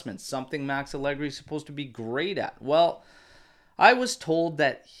adjustments, something Max Allegri is supposed to be great at. Well, I was told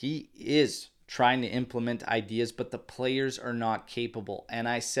that he is trying to implement ideas, but the players are not capable. And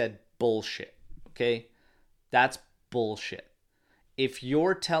I said, bullshit, okay? That's bullshit. If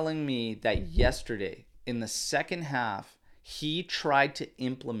you're telling me that yesterday, in the second half, he tried to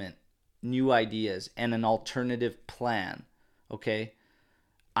implement new ideas and an alternative plan, okay,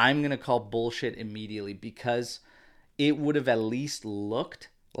 I'm going to call bullshit immediately, because it would have at least looked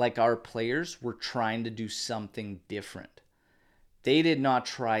like our players were trying to do something different. They did not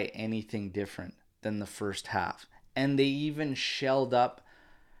try anything different than the first half. And they even shelled up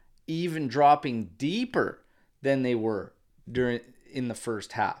even dropping deeper than they were in the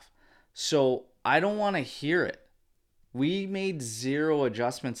first half. So I don't want to hear it. We made 0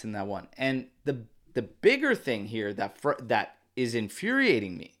 adjustments in that one. And the bigger thing here that is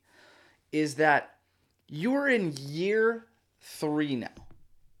infuriating me is that you're in year 3 now,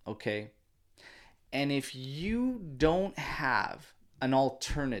 okay? And if you don't have an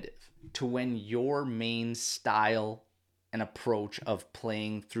alternative to when your main style and approach of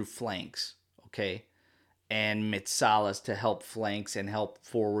playing through flanks, okay, and Mitsalas to help flanks and help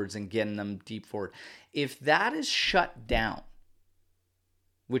forwards and getting them deep forward, if that is shut down,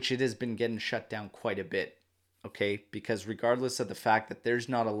 which it has been getting shut down quite a bit, okay, because regardless of the fact that there's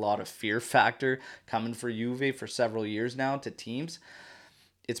not a lot of fear factor coming for Juve for several years now to teams,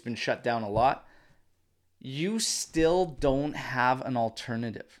 it's been shut down a lot. You still don't have an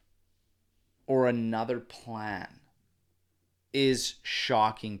alternative or another plan is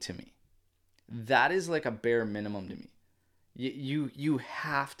shocking to me. That is like a bare minimum to me. You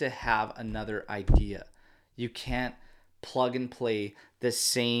have to have another idea. You can't plug and play the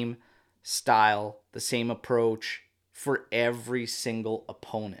same style, the same approach for every single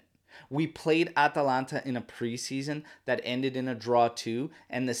opponent. We played Atalanta in a preseason that ended in a draw too,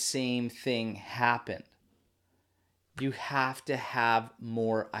 and the same thing happened. You have to have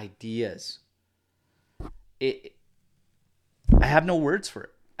more ideas. I have no words for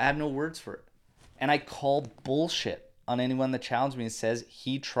it. And I call bullshit on anyone that challenged me and says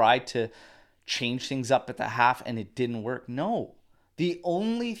he tried to change things up at the half and it didn't work. No. The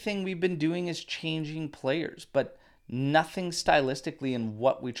only thing we've been doing is changing players, but nothing stylistically in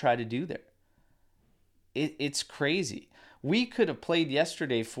what we try to do there. It's crazy. We could have played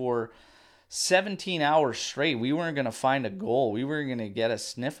yesterday for 17 hours straight. We weren't going to find a goal. We weren't going to get a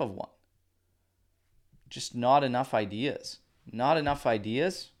sniff of one. Just not enough ideas.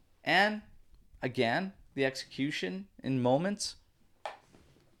 And again, the execution in moments,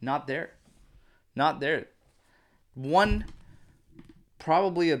 not there. One,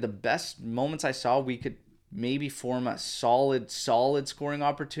 probably of the best moments I saw we could maybe form a solid scoring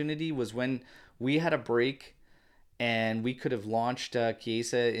opportunity was when we had a break and we could have launched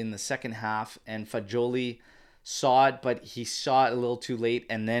Chiesa in the second half, and Fagioli saw it, but he saw it a little too late,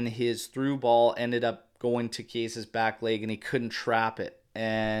 and then his through ball ended up going to Chiesa's back leg and he couldn't trap it.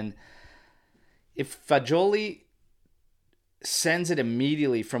 And if Fagioli sends it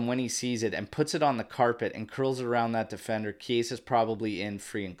immediately from when he sees it and puts it on the carpet and curls it around that defender, Chiesa's probably in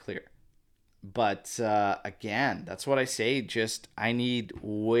free and clear. But again, that's what I say. Just I need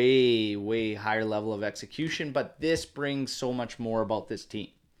way higher level of execution. But this brings so much more about this team.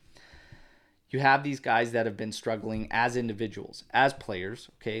 You have these guys that have been struggling as individuals, as players.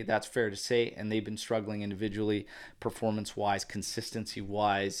 Okay, that's fair to say. And they've been struggling individually, performance-wise,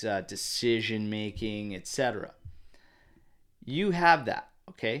 consistency-wise, decision-making, etc. You have that,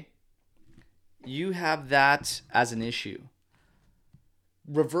 okay? You have that as an issue.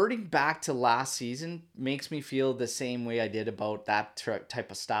 Reverting back to last season makes me feel the same way I did about that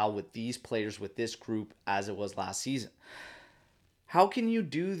type of style with these players, with this group, as it was last season. How can you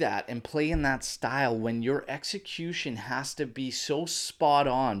do that and play in that style when your execution has to be so spot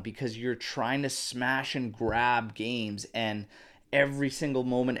on because you're trying to smash and grab games, and every single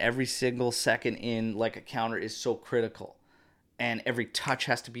moment, every single second in like a counter is so critical, and every touch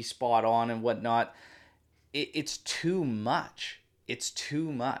has to be spot on and whatnot? It's too much.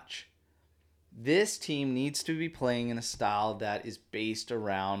 This team needs to be playing in a style that is based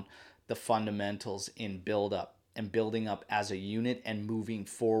around the fundamentals in build-up and building up as a unit and moving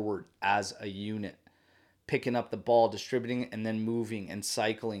forward as a unit. Picking up the ball, distributing, and then moving and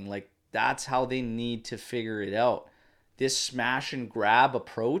cycling. Like, that's how they need to figure it out. This smash and grab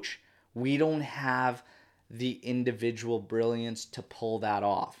approach, we don't have the individual brilliance to pull that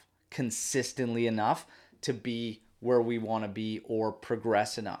off consistently enough to be where we want to be or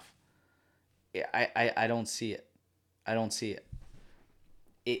progress enough. I don't see it.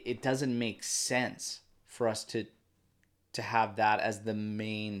 It doesn't make sense for us to have that as the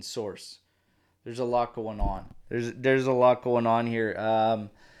main source. There's a lot going on. There's a lot going on here.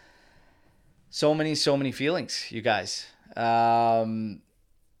 So many feelings, you guys. When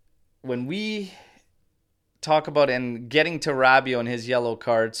we talk about and getting to Rabiot and his yellow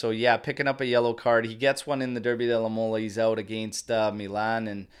card. So yeah, picking up a yellow card. He gets one in the Derby della Mole. He's out against Milan,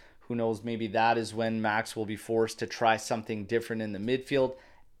 and who knows, maybe that is when Max will be forced to try something different in the midfield,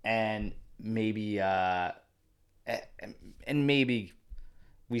 and maybe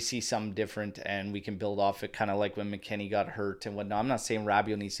we see something different and we can build off it, kind of like when McKennie got hurt and whatnot. I'm not saying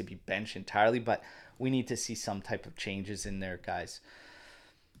Rabiot needs to be benched entirely, but we need to see some type of changes in there, guys.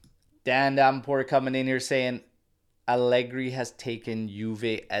 Dan Davenport coming in here saying Allegri has taken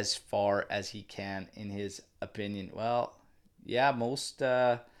Juve as far as he can, in his opinion. Well, yeah, most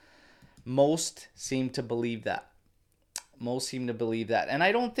seem to believe that. Most seem to believe that. And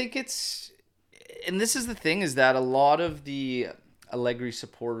I don't think it's... And this is the thing, is that a lot of the Allegri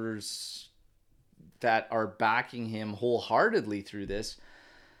supporters that are backing him wholeheartedly through this,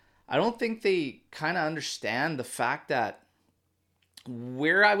 I don't think they kind of understand the fact that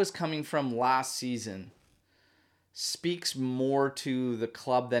where I was coming from last season speaks more to the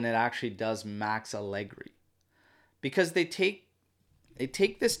club than it actually does Max Allegri. Because they take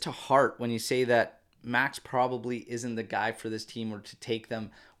this to heart when you say that Max probably isn't the guy for this team or to take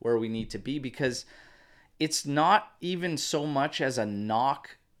them where we need to be, because it's not even so much as a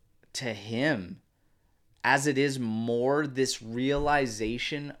knock to him as it is more this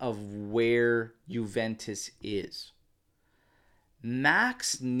realization of where Juventus is.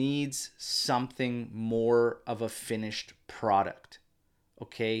 Max needs something more of a finished product.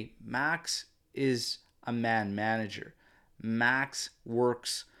 Okay? Max is a man manager. Max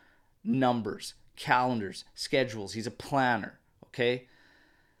works numbers, calendars, schedules. He's a planner. Okay?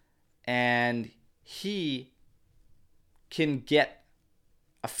 And he can get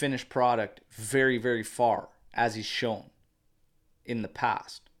a finished product very, very far, as he's shown in the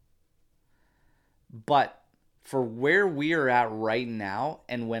past. But for where we are at right now,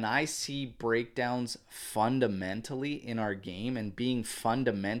 and when I see breakdowns fundamentally in our game and being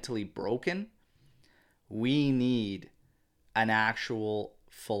fundamentally broken, we need an actual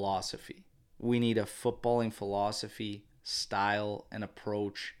philosophy. We need a footballing philosophy, style, and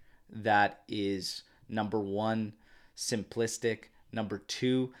approach that is, number one, simplistic. Number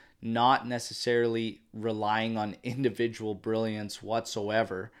two, not necessarily relying on individual brilliance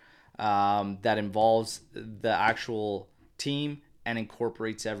whatsoever, that involves the actual team and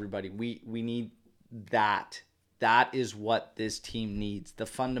incorporates everybody. We need that. That is what this team needs. The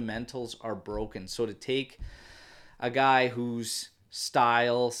fundamentals are broken. So to take a guy whose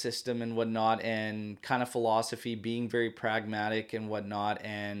style, system, and whatnot, and kind of philosophy, being very pragmatic and whatnot,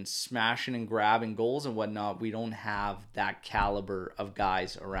 and smashing and grabbing goals and whatnot, we don't have that caliber of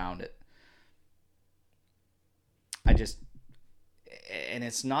guys around it. And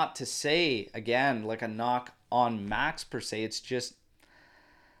it's not to say, again, like a knock on Max per se. It's just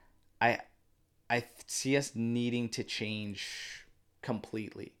I see us needing to change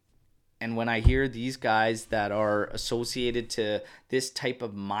completely. And when I hear these guys that are associated to this type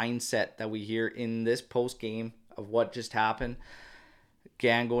of mindset that we hear in this post game of what just happened,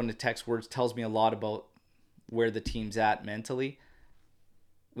 again, going to text words tells me a lot about where the team's at mentally.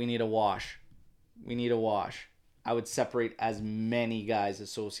 We need a wash. I would separate as many guys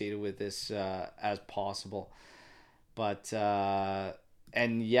associated with this as possible. But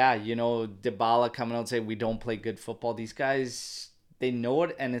and yeah, Dybala coming out and saying we don't play good football. These guys, they know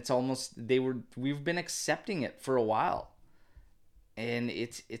it, and it's almost we've been accepting it for a while, and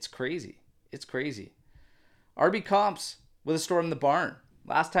it's crazy. It's crazy. RB Comps with a storm in the barn.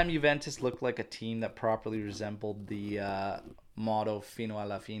 Last time Juventus looked like a team that properly resembled the motto "Fino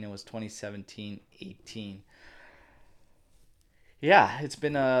alla fine" was 2017-18. Yeah, it's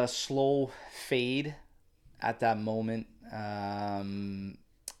been a slow fade at that moment.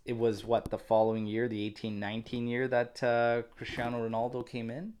 It was the following year, the 18-19 year, that Cristiano Ronaldo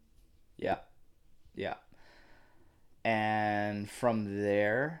came in. Yeah. And from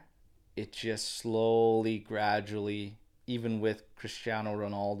there, it just slowly, gradually, even with Cristiano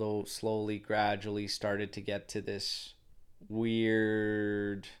Ronaldo, slowly, gradually started to get to this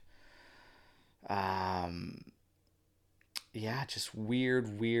weird, just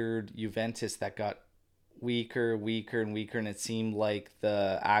weird Juventus that got weaker, and it seemed like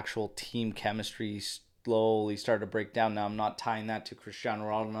the actual team chemistry slowly started to break down. Now, I'm not tying that to Cristiano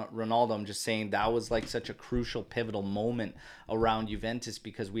Ronaldo. I'm just saying that was like such a crucial, pivotal moment around Juventus,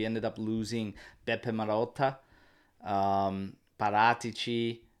 because we ended up losing Beppe Marotta,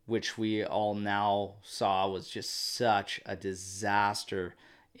 Paratici, which we all now saw was just such a disaster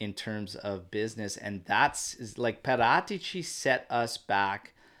in terms of business. And that's like, Paratici set us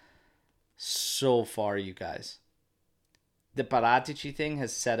back so far, you guys. The Paratici thing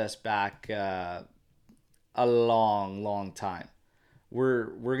has set us back a long time.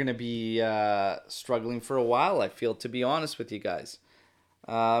 We're gonna be struggling for a while, I feel, to be honest with you guys.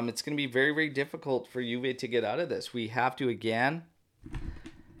 It's gonna be very, very difficult for Juve to get out of this. We have to, again,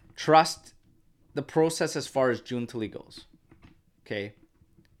 trust the process as far as Giuntoli goes. Okay?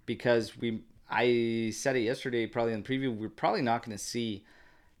 Because I said it yesterday, probably in the preview, we're probably not going to see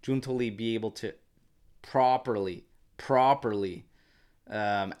Giuntoli be able to properly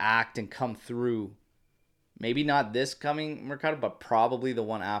act and come through. Maybe not this coming Mercado, but probably the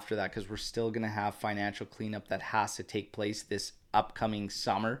one after that, because we're still going to have financial cleanup that has to take place this upcoming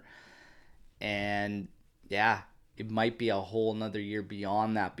summer. And yeah, it might be a whole another year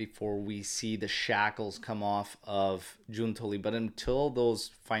beyond that before we see the shackles come off of Giuntoli. But until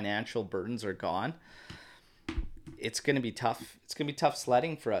those financial burdens are gone, it's going to be tough. It's going to be tough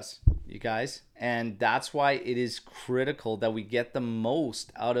sledding for us, you guys. And that's why it is critical that we get the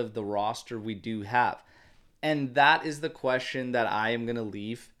most out of the roster we do have. And that is the question that I am going to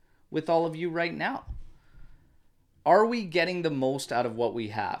leave with all of you right now. Are we getting the most out of what we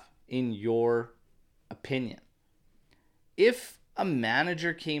have, in your opinion? If a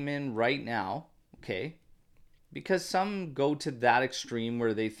manager came in right now, okay, because some go to that extreme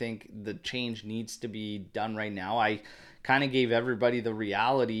where they think the change needs to be done right now. I kind of gave everybody the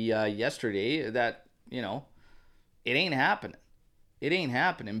reality yesterday that, it ain't happening. It ain't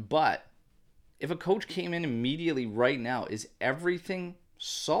happening. But if a coach came in immediately right now, is everything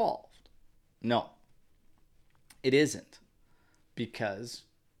solved? No, it isn't. Because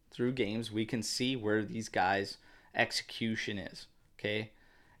through games, we can see where these guys' execution is, okay?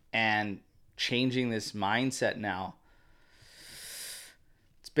 And changing this mindset now,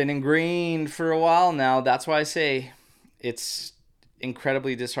 it's been ingrained for a while now. That's why I say it's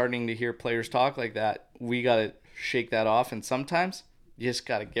incredibly disheartening to hear players talk like that. We got to shake that off, and sometimes you just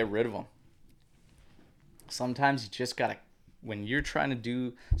got to get rid of them. Sometimes you just got to, when you're trying to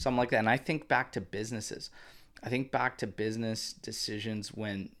do something like that, and I think back to businesses. I think back to business decisions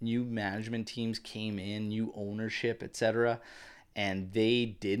when new management teams came in, new ownership, etc., and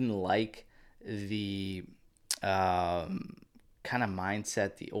they didn't like the kind of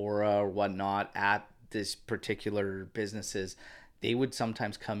mindset, the aura or whatnot at this particular businesses. They would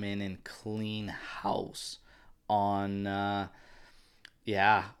sometimes come in and clean house on,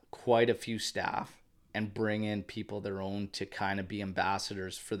 quite a few staff and bring in people of their own to kind of be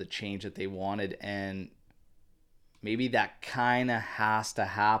ambassadors for the change that they wanted. And maybe that kind of has to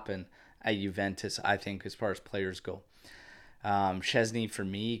happen at Juventus, I think, as far as players go. Szczesny, for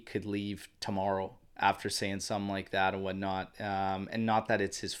me, could leave tomorrow after saying something like that and whatnot. And not that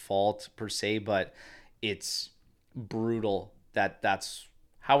it's his fault per se, but it's brutal that that's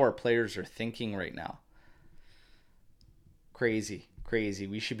how our players are thinking right now. Crazy.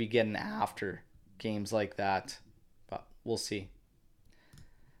 We should be getting after games like that, but we'll see.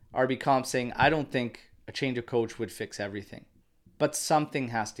 RB Comp saying, I don't think a change of coach would fix everything, but something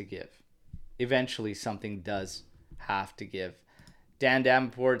has to give. Eventually, something does have to give. Dan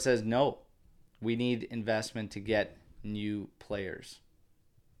Davenport says, no, we need investment to get new players.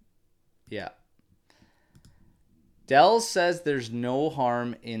 Yeah. Dell says there's no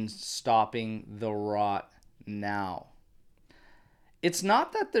harm in stopping the rot now. It's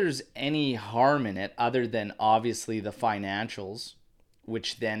not that there's any harm in it other than obviously the financials,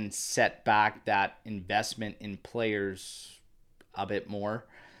 which then set back that investment in players a bit more.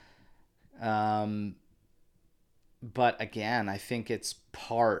 But again, I think it's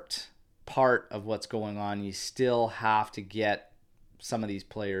part of what's going on. You still have to get some of these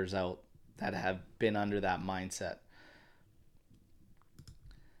players out that have been under that mindset.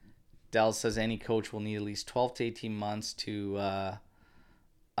 Dell says any coach will need at least 12 to 18 months to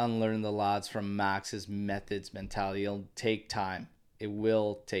unlearn the lads from Max's methods mentality. It'll take time. It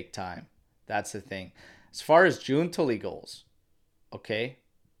will take time. That's the thing. As far as Giuntoli goes, okay,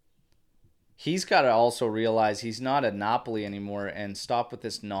 he's got to also realize he's not at Napoli anymore and stop with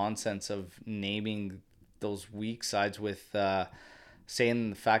this nonsense of naming those weak sides with saying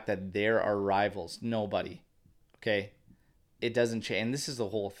the fact that there are rivals. Nobody. Okay? It doesn't change. And this is the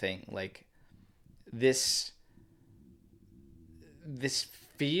whole thing. Like, this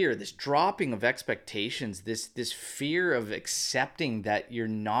fear, this dropping of expectations, this fear of accepting that you're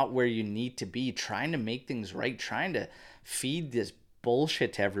not where you need to be, trying to make things right, trying to feed this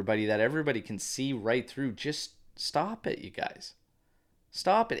bullshit to everybody that everybody can see right through. Just stop it, you guys.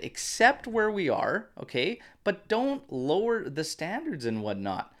 Stop it. Accept where we are, okay? But don't lower the standards and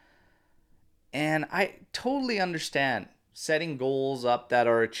whatnot. And I totally understand setting goals up that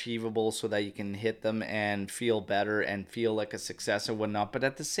are achievable so that you can hit them and feel better and feel like a success and whatnot. But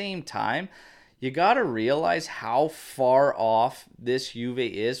at the same time, you got to realize how far off this Juve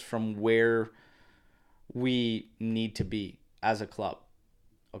is from where we need to be as a club.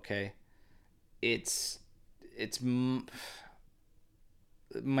 Okay? It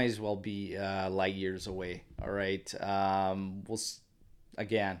might as well be light years away. All right?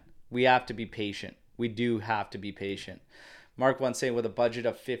 We have to be patient. We do have to be patient. Mark once saying, with a budget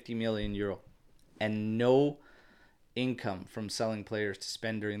of 50 million euro and no income from selling players to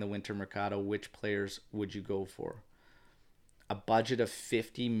spend during the winter mercado, which players would you go for? A budget of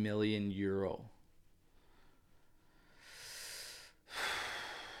 50 million euro.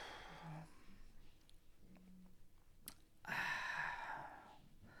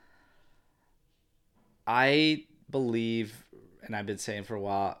 I believe, and I've been saying for a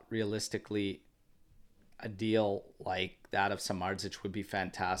while, realistically, a deal like that of Samardzic would be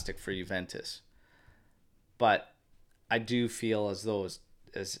fantastic for Juventus. But I do feel as though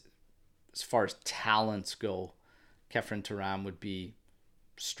as far as talents go, Kefren Turam would be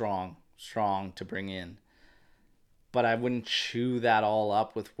strong to bring in. But I wouldn't chew that all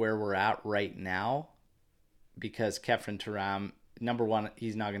up with where we're at right now, because Kefren Turam, number one,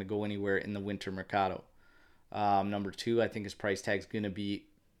 he's not going to go anywhere in the winter mercado. Number two, I think his price tag is going to be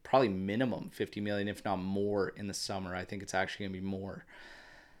probably minimum 50 million, if not more, in the summer. I think it's actually going to be more.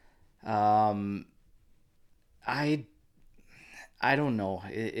 I don't know.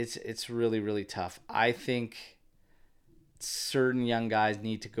 It's really tough. I think certain young guys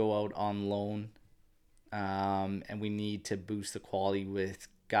need to go out on loan, and we need to boost the quality with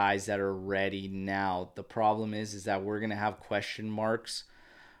guys that are ready now. The problem is that we're gonna have question marks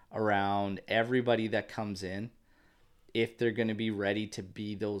around everybody that comes in, if they're going to be ready to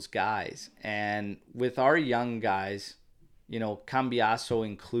be those guys. And with our young guys, Cambiaso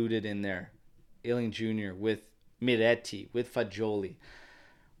included in there, Ailing Jr., with Miretti, with Fagioli,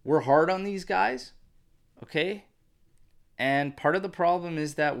 we're hard on these guys, okay? And part of the problem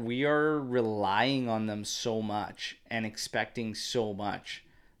is that we are relying on them so much and expecting so much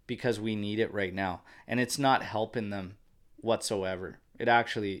because we need it right now. And it's not helping them whatsoever. It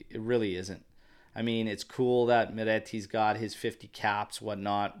really isn't. I mean, it's cool that Miretti's got his 50 caps,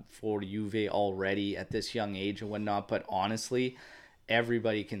 whatnot, for Juve already at this young age and whatnot. But honestly,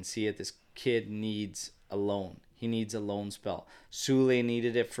 everybody can see it. This kid needs a loan. He needs a loan spell. Sule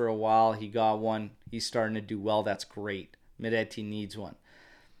needed it for a while. He got one. He's starting to do well. That's great. Miretti needs one.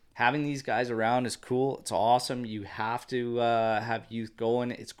 Having these guys around is cool. It's awesome. You have to have youth going.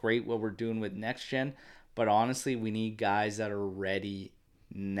 It's great what we're doing with Next Gen. But honestly, we need guys that are ready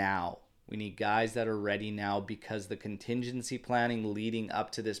now. We need guys that are ready now, because the contingency planning leading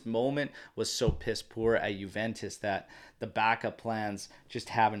up to this moment was so piss poor at Juventus that the backup plans just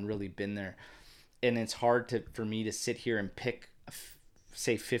haven't really been there. And it's hard for me to sit here and pick,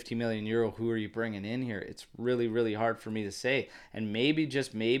 say, 50 million euro. Who are you bringing in here? It's really hard for me to say. And maybe,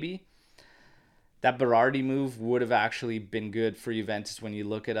 just maybe, that Berardi move would have actually been good for Juventus when you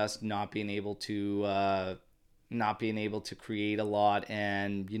look at us not being able to create a lot,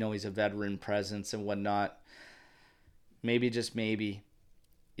 and he's a veteran presence and whatnot. Maybe, just maybe,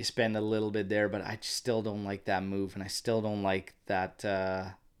 you spend a little bit there, but I still don't like that move, and I still don't like that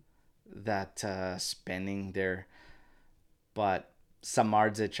spending there. But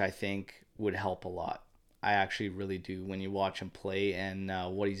Samardzic, I think, would help a lot. I actually really do. When you watch him play and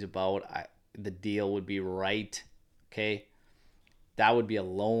what he's about, the deal would be right. Okay, that would be a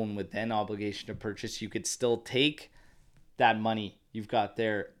loan with then obligation to purchase. You could still take that money you've got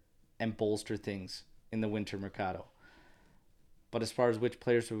there and bolster things in the winter mercado. But as far as which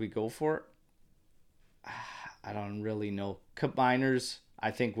players would we go for, I don't really know. Cup Miners,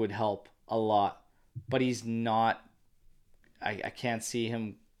 I think, would help a lot, but he's not. I can't see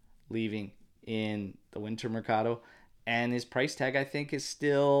him leaving in the winter mercado, and his price tag, I think, is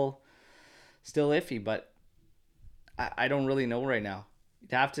still iffy, but I don't really know right now.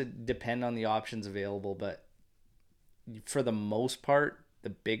 You'd have to depend on the options available, but for the most part, the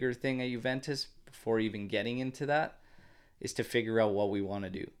bigger thing at Juventus, before even getting into that, is to figure out what we want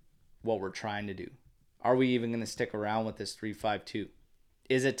to do, what we're trying to do. Are we even going to stick around with this 3-5-2?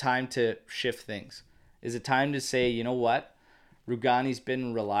 Is it time to shift things? Is it time to say, you know what? Rugani's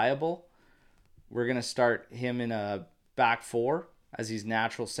been reliable. We're going to start him in a back four as his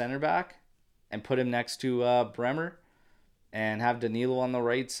natural center back and put him next to Bremer, and have Danilo on the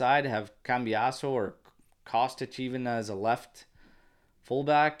right side, have Cambiaso or Kostic even as a left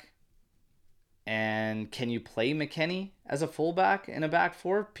fullback. And can you play McKennie as a fullback in a back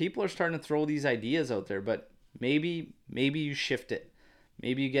four? People are starting to throw these ideas out there, but maybe you shift it.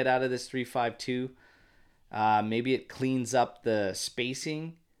 Maybe you get out of this 3-5-2. Maybe it cleans up the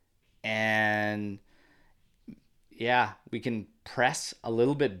spacing, and we can press a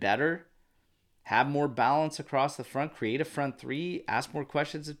little bit better, have more balance across the front, create a front three, ask more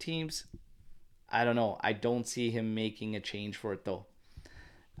questions of teams. I don't know. I don't see him making a change for it, though.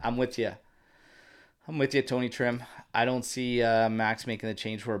 I'm with you, Tony Trim. I don't see Max making the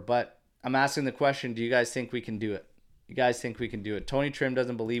change for it, but I'm asking the question, do you guys think we can do it? You guys think we can do it? Tony Trim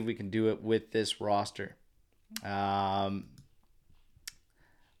doesn't believe we can do it with this roster. But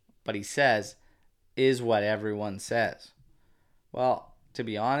he says, is what everyone says. Well, to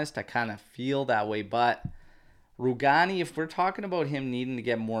be honest, I kind of feel that way. But Rugani, if we're talking about him needing to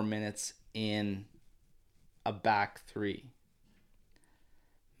get more minutes in a back three,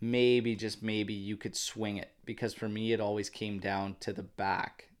 maybe, just maybe, you could swing it. Because for me, it always came down to the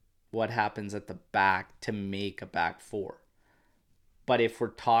back. What happens at the back to make a back four? But if we're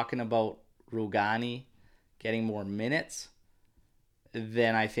talking about Rugani getting more minutes,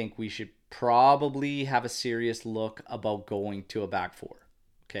 then I think we should probably have a serious look about going to a back four.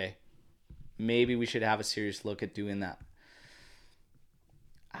 Okay? Maybe we should have a serious look at doing that.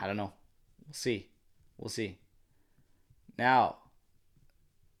 I don't know. We'll see. We'll see. Now,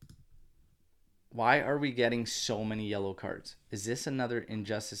 why are we getting so many yellow cards? Is this another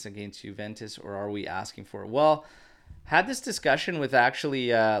injustice against Juventus, or are we asking for it? Well, had this discussion with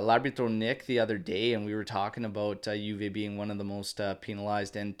actually L'Arbitro Nick the other day, and we were talking about Juve being one of the most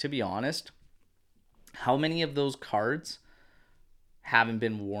penalized. And to be honest, how many of those cards haven't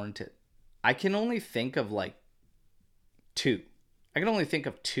been warranted? I can only think of like two. I can only think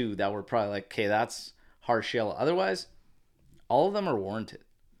of two that were probably like, okay, that's harsh yellow. Otherwise, all of them are warranted.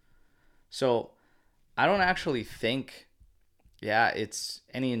 So I don't actually think, it's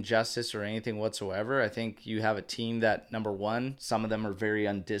any injustice or anything whatsoever. I think you have a team that, number one, some of them are very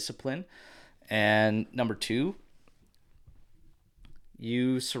undisciplined. And number two,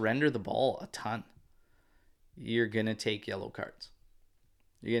 you surrender the ball a ton. You're going to take yellow cards.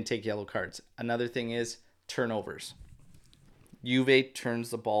 Another thing is turnovers. Juve turns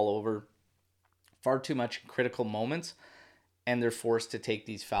the ball over far too much in critical moments, and they're forced to take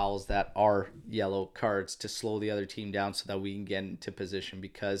these fouls that are yellow cards to slow the other team down so that we can get into position.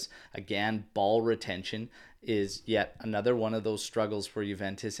 Because, again, ball retention is yet another one of those struggles for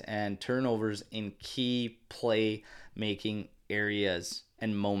Juventus, and turnovers in key play-making areas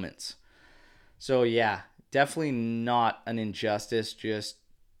and moments. So, yeah, definitely not an injustice. Just,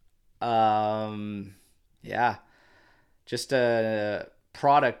 just a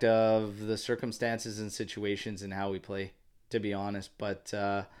product of the circumstances and situations and how we play, to be honest. But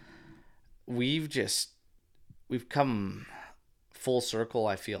we've come full circle,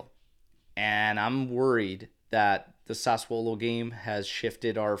 I feel. And I'm worried that the Sassuolo game has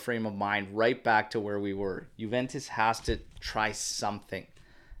shifted our frame of mind right back to where we were. Juventus has to try something.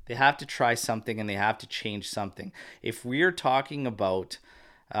 They have to try something, and they have to change something. If we're talking about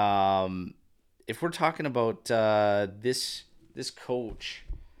this coach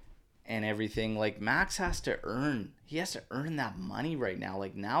and everything, like, Max has to earn that money right now.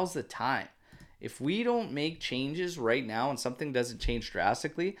 Like, now's the time. If we don't make changes right now and something doesn't change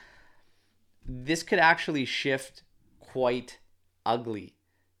drastically, this could actually shift quite ugly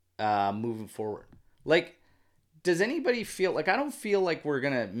moving forward. Like, does anybody feel like, I don't feel like we're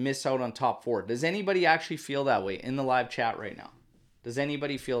gonna miss out on top four? Does anybody actually feel that way in the live chat right now? Does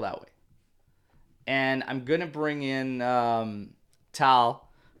anybody feel that way? And I'm gonna bring in Tal,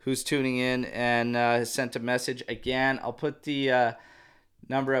 who's tuning in and has sent a message. Again, I'll put the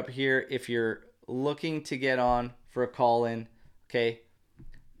number up here if you're looking to get on for a call in. Okay,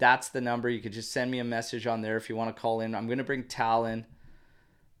 that's the number. You could just send me a message on there if you want to call in. I'm gonna bring Tal in,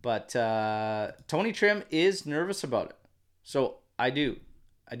 but Tony Trim is nervous about it. So I do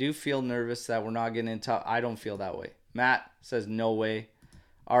feel nervous that we're not getting in top. I don't feel that way. Matt says no way.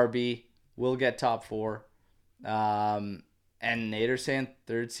 RB will get top four. And Nader saying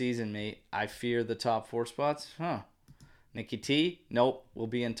third season, mate. I fear the top four spots. Nikki T, nope, we'll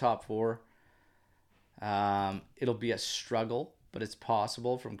be in top four. It'll be a struggle, but it's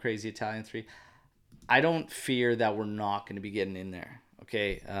possible from Crazy Italian 3. I don't fear that we're not going to be getting in there.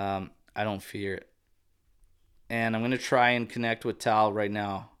 Okay, I don't fear it. And I'm going to try and connect with Tal right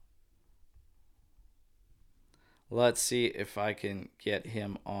now. Let's see if I can get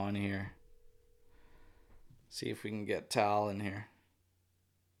him on here. See if we can get Tal in here.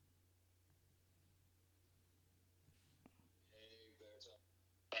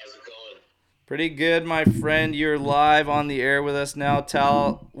 How's it going? Pretty good, my friend. You're live on the air with us now.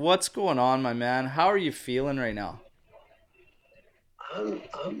 Tal, what's going on, my man? How are you feeling right now? I'm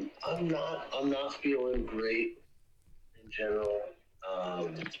not feeling great in general.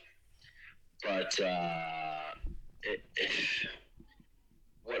 But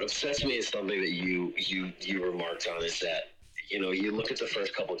what upsets me is something that you remarked on, is that, you look at the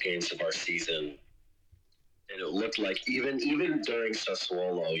first couple games of our season, and it looked like even during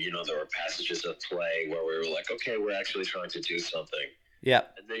Sassuolo, there were passages of play where we were like, okay, we're actually trying to do something. Yeah.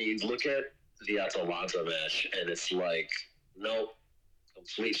 And then you look at the Atalanta match, and it's like, nope,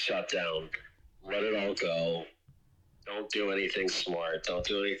 complete shutdown. let it all go. Don't do anything smart. Don't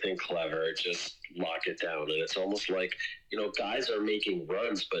do anything clever. Just lock it down. And it's almost like, guys are making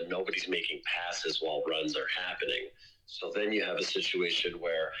runs, but nobody's making passes while runs are happening. So then you have a situation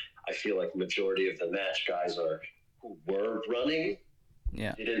where I feel like majority of the match guys who were running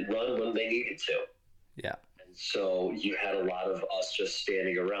Yeah. didn't run when they needed to. Yeah. And so you had a lot of us just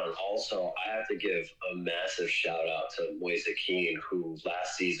standing around. Also, I have to give a massive shout out to Moise Keane, who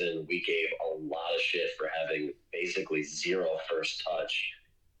last season we gave a lot of shit for having basically zero first touch.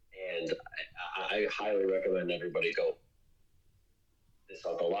 And I highly recommend everybody go this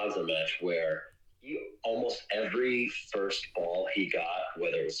Atalanta match where almost every first ball he got,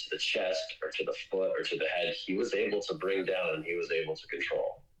 whether it was to the chest or to the foot or to the head, he was able to bring down and he was able to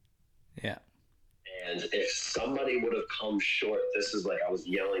control. Yeah. And if somebody would have come short, this is like I was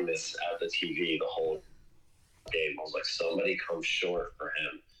yelling this at the TV the whole game. I was like, somebody come short for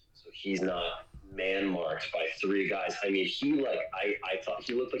him. So he's not man marked by three guys. I mean, I thought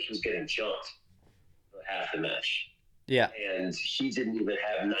he looked like he was getting jumped for half the match. Yeah. And he didn't even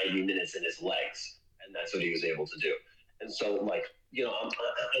have 90 minutes in his legs. And that's what he was able to do. And so,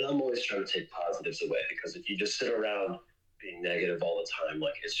 I'm always trying to take positives away, because if you just sit around being negative all the time,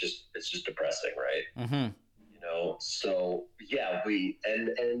 like it's just depressing, right? Mm-hmm. So yeah,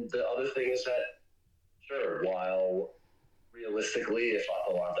 and the other thing is that, sure, while realistically, if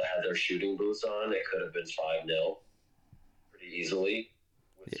Atalanta had their shooting boots on, it could have been 5-0 pretty easily.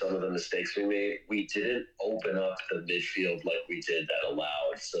 With some of the mistakes we made, we didn't open up the midfield like we did that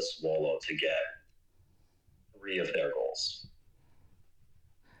allowed Sassuolo to get 3 of their goals.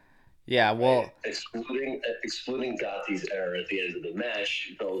 Yeah, well, right? Excluding Gatti's error at the end of the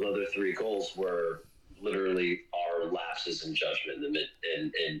match, those other 3 goals were literally our lapses in judgment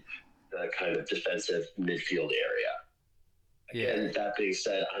in the kind of defensive midfield area. Again, that being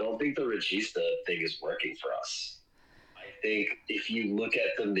said, I don't think the Regista thing is working for us. I think if you look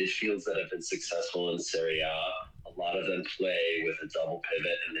at the midfields that have been successful in Serie A, a lot of them play with a double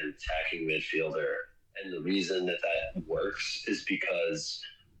pivot and an attacking midfielder. And the reason that works is because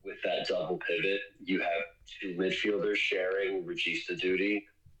with that double pivot, you have 2 midfielders sharing regista duty.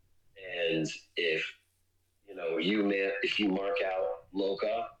 And if you mark out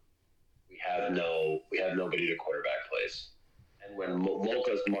Loca, we have nobody to quarterback plays. And when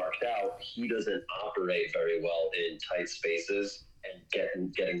Loca's marked out, he doesn't operate very well in tight spaces and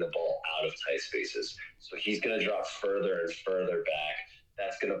getting the ball out of tight spaces. So he's going to drop further and further back.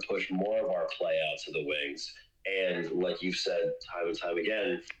 That's going to push more of our play out to the wings. And like you've said time and time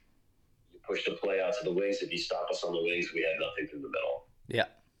again, you push the play out to the wings. If you stop us on the wings, we have nothing through the middle. Yeah.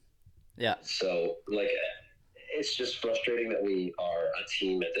 Yeah. So, it's just frustrating that we are a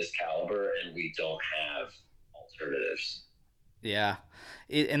team at this caliber and we don't have alternatives. Yeah.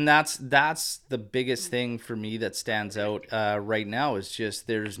 And that's the biggest thing for me that stands out right now is just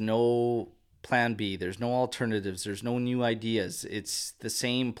there's no plan B. There's no alternatives. There's no new ideas. It's the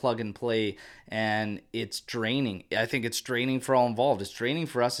same plug and play, and it's draining. I think it's draining for all involved. It's draining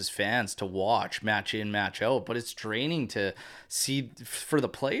for us as fans to watch match in, match out, but it's draining to see for the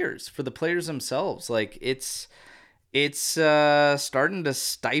players themselves. Like it's starting to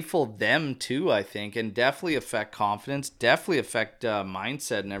stifle them too, I think, and definitely affect confidence, definitely affect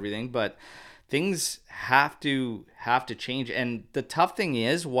mindset and everything. But things have to change. And the tough thing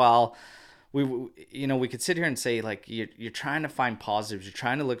is, while we could sit here and say, like, you're trying to find positives, you're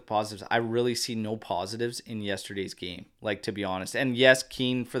trying to look at positives. I really see no positives in yesterday's game, like, to be honest. And yes,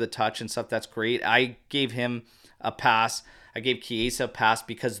 Keane for the touch and stuff, that's great. I gave him a pass. I gave Chiesa a pass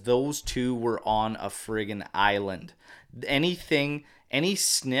because those two were on a friggin' island. Any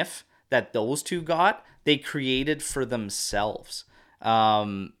sniff that those two got, they created for themselves.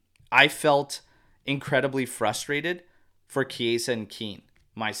 I felt incredibly frustrated for Chiesa and Keane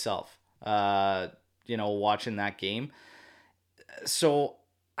myself, watching that game. So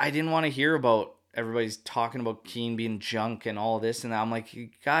I didn't want to hear about everybody's talking about Keane being junk and all this and that. I'm like,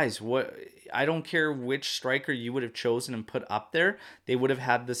 guys, what? I don't care which striker you would have chosen and put up there. They would have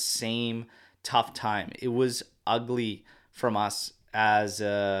had the same tough time. It was ugly from us as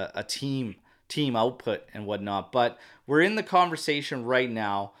a team output and whatnot. But we're in the conversation right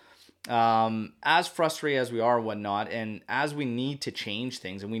now. As frustrated as we are and whatnot, and as we need to change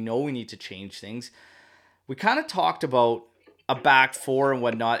things, and we know we need to change things, we kind of talked about a back 4 and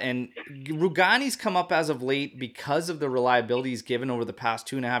whatnot, and Rugani's come up as of late because of the reliability he's given over the past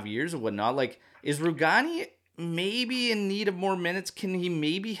 2.5 years and whatnot. Like, is Rugani maybe in need of more minutes? Can he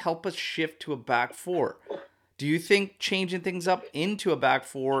maybe help us shift to a back 4? Do you think changing things up into a back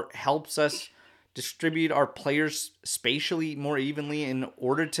 4 helps us distribute our players spatially more evenly in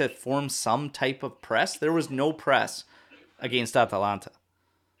order to form some type of press? There was no press against Atalanta.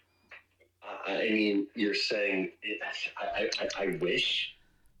 I mean, you're saying I wish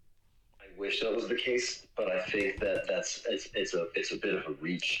that was the case, but I think that it's a bit of a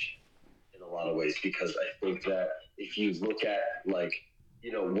reach in a lot of ways, because I think that if you look at, like,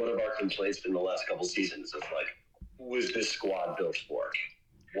 one of our complaints in the last couple seasons is, like, who is this squad built for?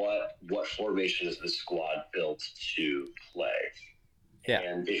 What formation is this squad built to play? Yeah.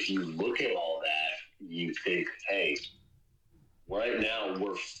 And if you look at all that, you think, hey, right now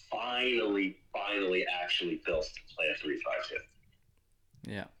we're finally actually built to play a 3-5-2.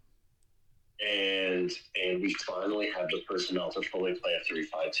 Yeah. And we finally have the personnel to fully play a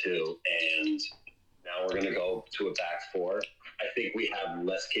 3-5-2, and now we're going to go to a back four. I think we have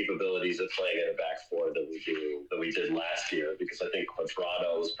less capabilities of playing at a back four than we did last year, because I think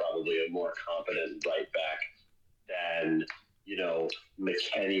Quadrado is probably a more competent right back than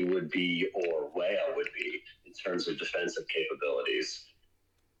McKennie would be or Weah would be in terms of defensive capabilities.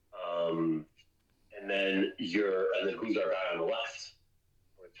 And then who's our guy on the left?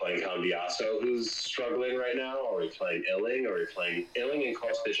 Are we playing Cambiasso, who's struggling right now? Or are we playing Illing? Or are we playing Illing and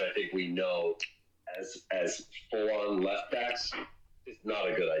Kostic? I think we know as full-on left backs is not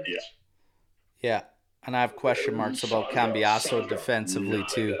a good idea. Yeah, and I have question marks about Cambiasso defensively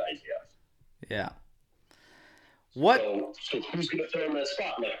too. Yeah. What? So who's going to fill in that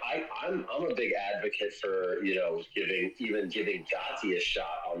spot? Like, I'm a big advocate for giving Gatti a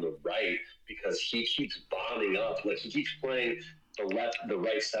shot on the right, because he keeps bombing up. Like, he keeps playing the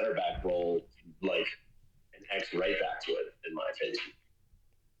right center back role like an ex right back would, in my opinion.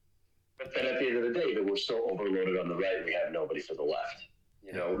 But then at the end of the day, that we're so overloaded on the right, we have nobody for the left.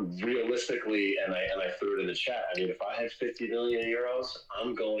 Realistically, and I threw it in the chat. I mean, if I had 50 million euros,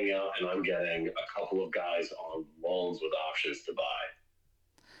 I'm going out and I'm getting a couple of guys on loans with options to buy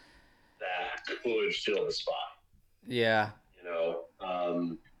that could fill the spot. Yeah.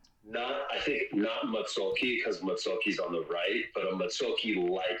 Not Matsuki, because Matsuki's on the right, but a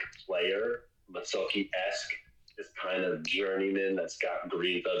Matsuki-like player, Matsuki-esque, this kind of journeyman that's got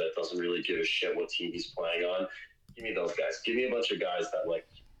grinta, that doesn't really give a shit what team he's playing on. Give me those guys. Give me a bunch of guys that like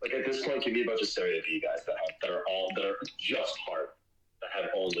at this point, give me a bunch of Serie B guys that are just heart, that have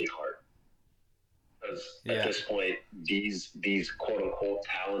only heart. Because at this point, these quote unquote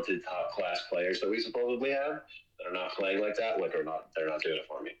talented top class players that we supposedly have that are not playing like that, they're not doing it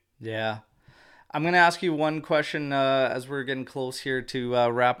for me. Yeah. I'm gonna ask you one question as we're getting close here to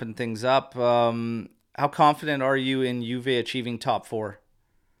wrapping things up. How confident are you in Juve achieving top four?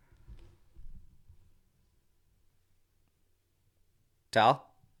 Tal?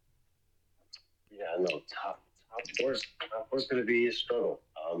 Yeah, no, top four's going to be a struggle.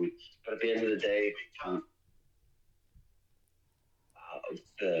 But at the end of the day,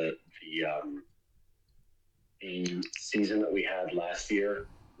 the season that we had last year,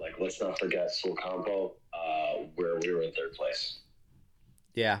 like, let's not forget Sulcampo, where we were in third place.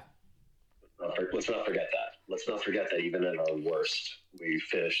 Yeah. Let's not forget that. Let's not forget that even at our worst, we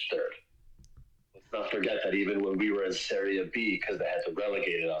finished third. Let's not forget that even when we were in Serie B, because they had to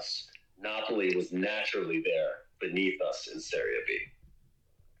relegate us, Napoli was naturally there beneath us in Serie B.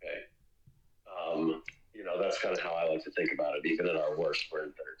 Okay. That's kind of how I like to think about it. Even at our worst, we're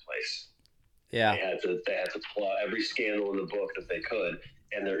in third place. Yeah. They had to pull out every scandal in the book that they could,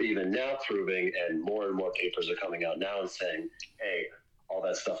 and they're even now proving, and more papers are coming out now and saying, hey, all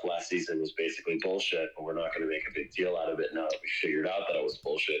that stuff last season was basically bullshit, but we're not going to make a big deal out of it now that we figured out that it was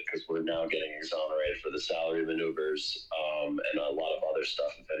bullshit, because we're now getting exonerated for the salary maneuvers and a lot of other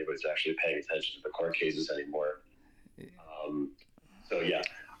stuff, if anybody's actually paying attention to the court cases anymore. So, yeah,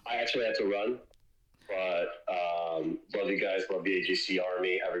 I actually had to run, but love you guys, love the AGC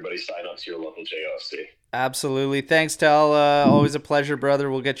Army. Everybody sign up to your local JOFC. Absolutely. Thanks, Tal. Always a pleasure,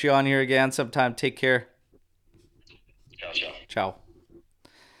 brother. We'll get you on here again sometime. Take care. Ciao.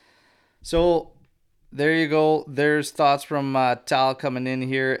 So there you go. There's thoughts from Tal coming in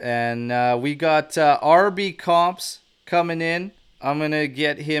here. And we got RB Comps coming in. I'm going to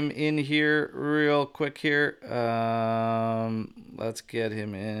get him in here real quick here. Let's get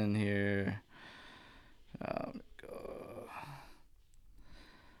him in here.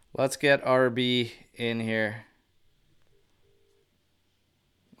 Let's get RB in here.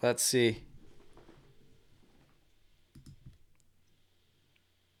 Let's see.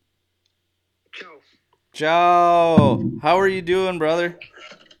 Joe, how are you doing, brother?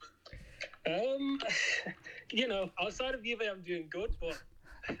 Outside of Juve, I'm doing good, but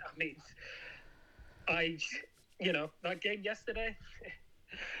I mean, that game yesterday,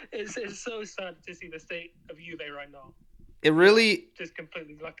 It's so sad to see the state of Juve right now. It really, Just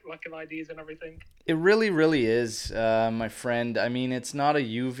completely lack of ideas and everything. it really is, my friend. I mean, it's not a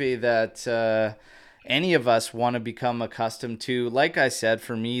Juve that any of us want to become accustomed to. Like I said,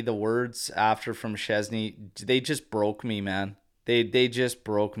 for me, the words after from Szczesny, they just broke me, man. They just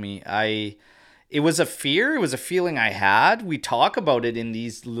broke me. It was a fear. It was a feeling I had. We talk about it in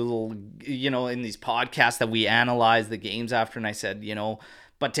these little, in these podcasts that we analyze the games after. And I said,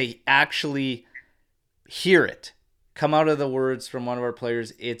 but to actually hear it come out of the words from one of our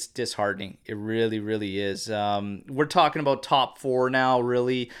players, it's disheartening. It really is. We're talking about top four now,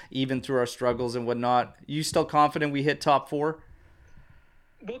 really, even through our struggles and whatnot. You still confident we hit top four?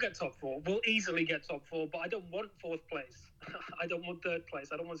 We'll get top four. We'll easily get top four, but I don't want fourth place. I don't want third place.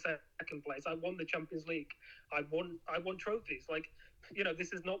 I don't want second place. I want the Champions League. I want trophies.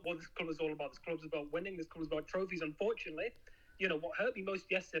 This is not what this club is all about. This club is about winning. This club is about trophies. Unfortunately, what hurt me most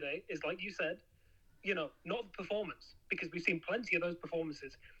yesterday is, like you said, not the performance, because we've seen plenty of those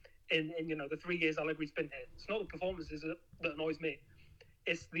performances in the 3 years Allegri's been here. It's not the performances that annoys me.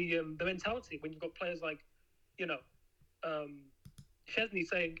 It's the mentality when you've got players like, Szczesny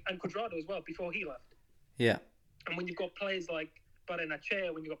saying, and Cuadrado as well before he left. Yeah. And when you've got players like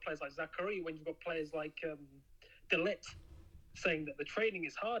Barrenechea, when you've got players like Zachary, when you've got players like De Ligt saying that the training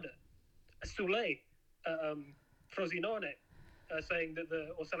is harder. Soulé, Frosinone, saying that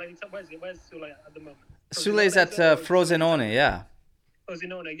where's Soulé at the moment? Soulé's at Frosinone, yeah.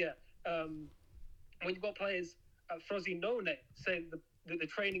 Frosinone, yeah. When you've got players at Frosinone saying that the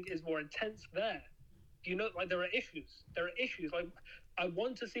training is more intense there, there are issues. Like, I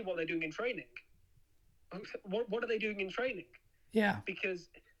want to see what they're doing in training. What are they doing in training? Yeah. Because,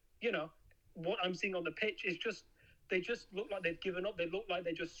 what I'm seeing on the pitch is they just look like they've given up. They look like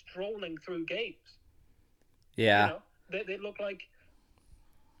they're just strolling through games. Yeah. They look like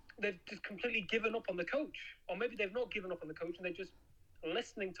they've just completely given up on the coach. Or maybe they've not given up on the coach and they're just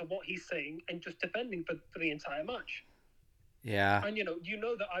listening to what he's saying and just defending for the entire match. Yeah. And,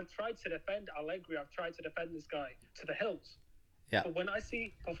 that I've tried to defend Allegri. I've tried to defend this guy to the hills. Yeah. But when I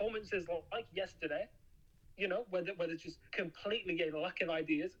see performances like yesterday, where there's just completely a lack of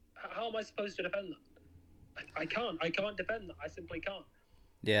ideas, how am I supposed to defend that? I can't defend that. I simply can't.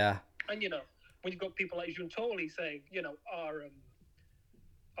 Yeah. And, when you've got people like Giuntoli saying,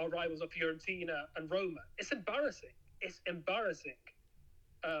 our rivals are Fiorentina and Roma, it's embarrassing.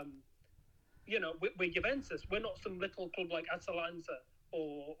 We're Juventus. We're not some little club like Atalanta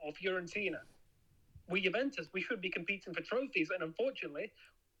or Fiorentina. We're Juventus. We should be competing for trophies. And unfortunately,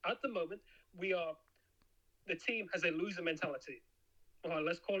 at the moment, the team has a loser mentality. Well,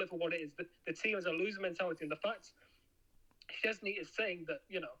 let's call it for what it is. The team has a loser mentality. And the fact Szczesny is saying that,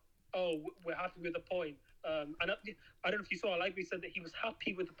 we're happy with the point. And I don't know if you saw, Allegri said that he was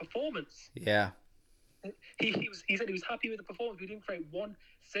happy with the performance. Yeah. He said he was happy with the performance. We didn't create one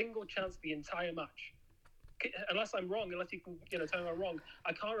single chance the entire match. Unless I'm wrong, unless you can tell me I'm wrong,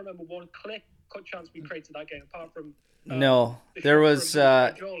 I can't remember one clear-cut chance we created that game apart from... no, there was...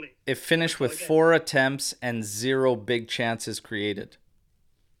 it finished with 4 attempts and 0 big chances created.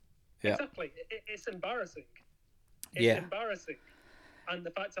 Yeah. Exactly. It's embarrassing. It's embarrassing. And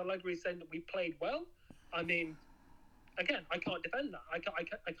the fact Allegri is saying that we played well, I mean, again, I can't defend that. I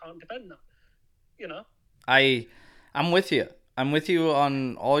can't defend that. I'm with you. I'm with you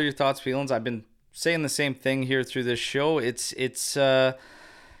on all your thoughts, feelings. I've been saying the same thing here through this show. It's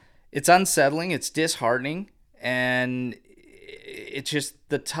unsettling. It's disheartening, and it's just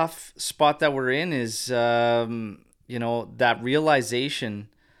the tough spot that we're in is that realization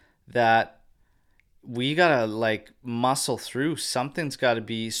that we gotta muscle through. Something's got to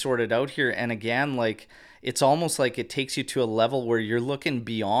be sorted out here. And again, it's almost like it takes you to a level where you're looking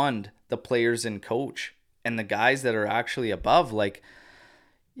beyond the players and coach and the guys that are actually above.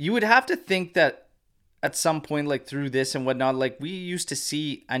 You would have to think that at some point, through this and whatnot, we used to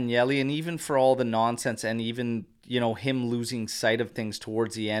see Agnelli, and even for all the nonsense and even, him losing sight of things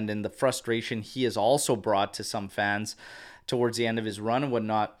towards the end and the frustration he has also brought to some fans towards the end of his run and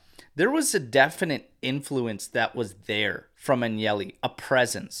whatnot, there was a definite influence that was there from Agnelli, a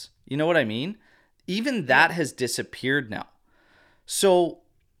presence. You know what I mean? Even that has disappeared now. So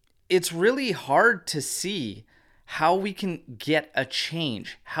it's really hard to see how we can get a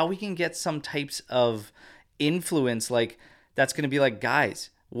change, how we can get some types of influence that's going to be guys,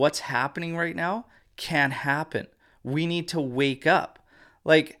 what's happening right now can't happen. We need to wake up.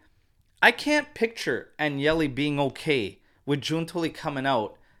 I can't picture Agnelli being okay with Giuntoli coming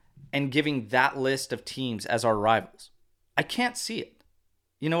out and giving that list of teams as our rivals. I can't see it.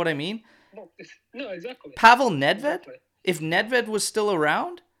 You know what I mean? No, exactly. Pavel Nedved? Exactly. If Nedved was still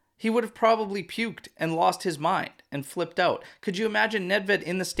around, he would have probably puked and lost his mind and flipped out. Could you imagine Nedved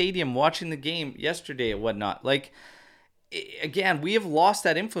in the stadium watching the game yesterday and whatnot? Like, again, we have lost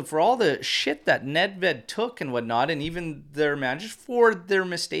that influence for all the shit that Nedved took and whatnot, and even their managers for their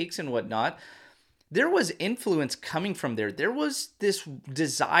mistakes and whatnot. There was influence coming from there. There was this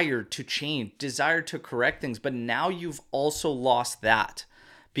desire to change, desire to correct things, but now you've also lost that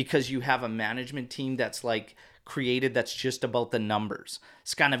because you have a management team that's like created that's just about the numbers.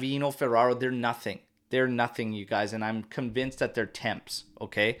 Scanavino, Ferraro, they're nothing. They're nothing, you guys, and I'm convinced that they're temps,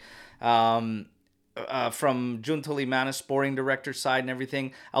 okay? From Giuntoli sporting director side and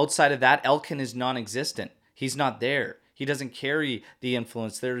everything, outside of that, Elkin is non-existent. He's not there. He doesn't carry the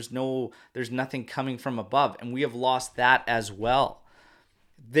influence. There's nothing coming from above, and we have lost that as well.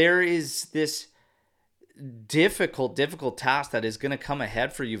 There is this difficult task that is going to come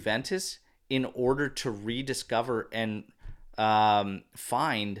ahead for Juventus in order to rediscover and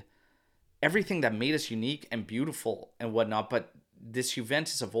find everything that made us unique and beautiful and whatnot. But this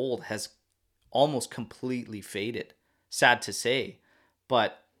Juventus of old has almost completely faded. Sad to say,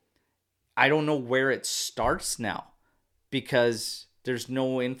 but I don't know where it starts now, because there's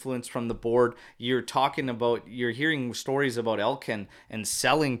no influence from the board. You're hearing stories about Elkin and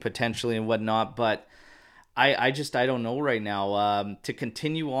selling potentially and whatnot, but I don't know right now. To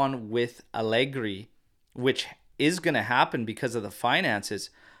continue on with Allegri, which is going to happen because of the finances,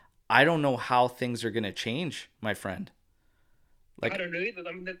 I don't know how things are going to change, my friend. I don't know either.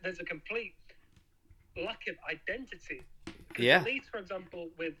 I mean, there's a complete lack of identity. Yeah. At least, for example,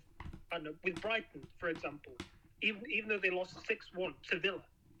 with Brighton, for example, even though they lost 6-1 to Villa,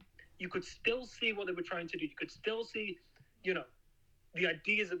 you could still see what they were trying to do. You could still see, the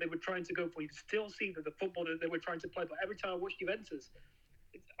ideas that they were trying to go for. You could still see that the football that they were trying to play. But every time I watch Juventus,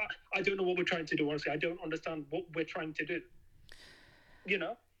 I don't know what we're trying to do, honestly. I don't understand what we're trying to do.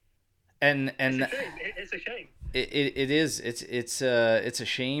 And it's a shame. It is. It's a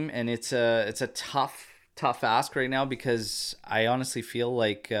shame, and it's a tough ask right now, because I honestly feel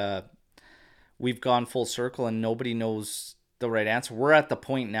like we've gone full circle and nobody knows the right answer. We're at the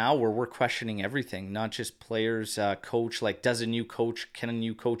point now where we're questioning everything, not just players, coach. Like, can a new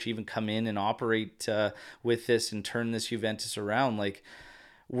coach even come in and operate with this and turn this Juventus around? Like,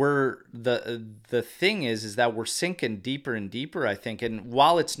 the thing is that we're sinking deeper and deeper, I think. And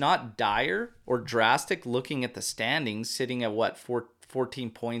while it's not dire or drastic, looking at the standings, sitting at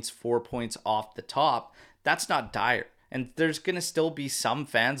 14 points, 4 points off the top, that's not dire. And there's going to still be some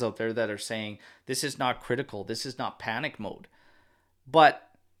fans out there that are saying, this is not critical, this is not panic mode. But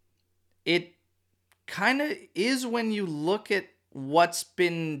it kind of is when you look at what's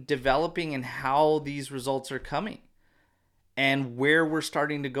been developing and how these results are coming and where we're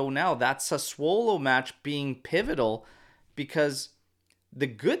starting to go now. That Sassuolo match being pivotal, because the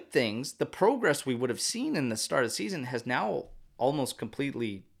good things, the progress we would have seen in the start of the season has now almost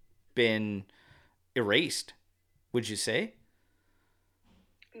completely been erased. Would you say?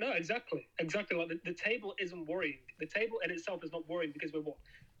 No, exactly. Like the table isn't worrying. The table in itself is not worrying, because we're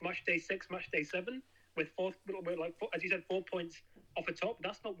match day 6, match day 7, with as you said, 4 points off the top.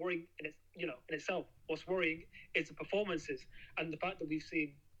 That's not worrying in itself. What's worrying is the performances and the fact that we've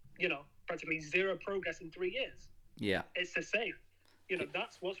seen, practically zero progress in 3 years. Yeah, it's the same.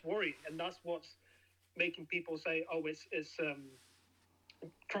 That's what's worrying, and that's what's making people say, "Oh, it's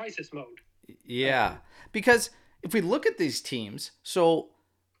crisis mode." Yeah, because if we look at these teams, so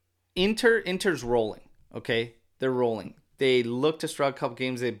Inter's rolling, okay? They're rolling. They looked to struggle a couple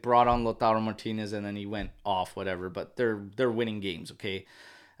games. They brought on Lautaro Martinez, and then he went off, whatever. But they're winning games, okay?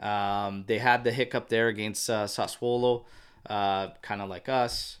 They had the hiccup there against Sassuolo, kind of like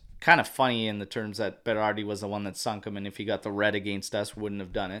us. Kind of funny in the terms that Berardi was the one that sunk him, and if he got the red against us, wouldn't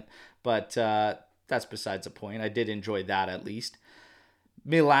have done it. But that's besides the point. I did enjoy that, at least.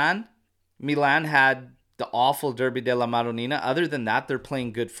 Milan had the awful Derby della Madonnina. Other than that, they're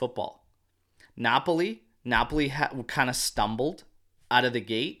playing good football. Napoli kind of stumbled out of the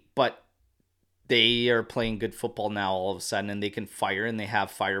gate, but they are playing good football now all of a sudden, and they can fire, and they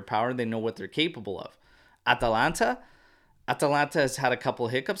have firepower. They know what they're capable of. Atalanta has had a couple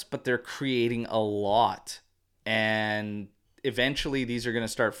of hiccups, but they're creating a lot, and eventually these are going to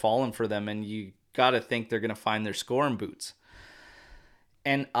start falling for them, and you got to think they're going to find their scoring boots.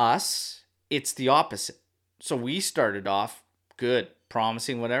 And us, it's the opposite. So we started off good,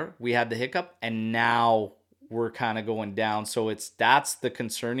 promising, whatever. We had the hiccup, and now we're kind of going down. So that's the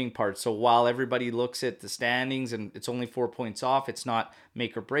concerning part. So while everybody looks at the standings and it's only 4 points off, it's not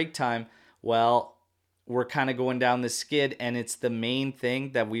make or break time. Well, we're kind of going down the skid, and it's the main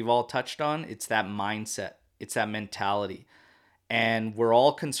thing that we've all touched on. It's that mindset. It's that mentality. And we're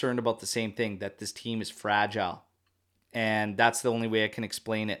all concerned about the same thing, that this team is fragile. And that's the only way I can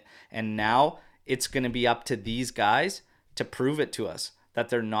explain it. And now it's going to be up to these guys to prove it to us that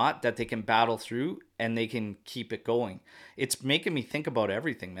they're not, that they can battle through and they can keep it going. It's making me think about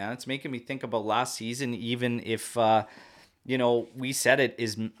everything, man. It's making me think about last season, even if, we said it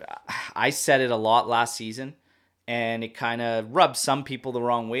is, I said it a lot last season and it kind of rubbed some people the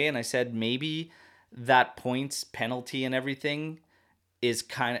wrong way. And I said, maybe that points penalty and everything is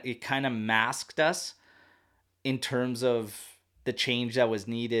kind of masked us in terms of the change that was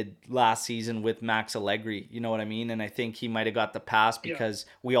needed last season with Max Allegri. You know what I mean? And I think he might have got the pass because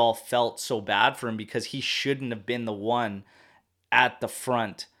we all felt so bad for him, because he shouldn't have been the one at the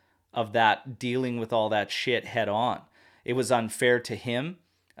front of that, dealing with all that shit head on. It was unfair to him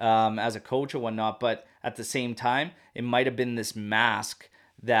as a coach or whatnot, but at the same time, it might have been this mask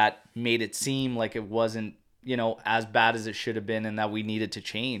that made it seem like it wasn't, as bad as it should have been and that we needed to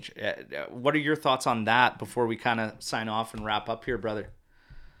change. What are your thoughts on that before we kind of sign off and wrap up here, brother?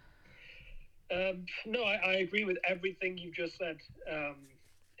 No, I agree with everything you've just said.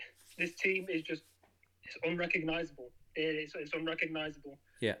 This team is it's unrecognizable. It's unrecognizable.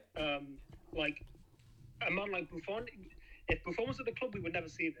 Yeah. Like a man like Buffon, if Buffon was at the club, we would never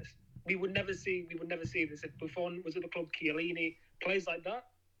see this. We would never see this. If Buffon was at the club, Chiellini, players like that,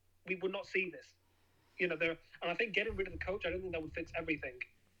 we would not see this. And I think getting rid of the coach, I don't think that would fix everything,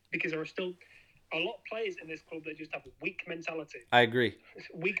 because there are still a lot of players in this club that just have a weak mentality. I agree.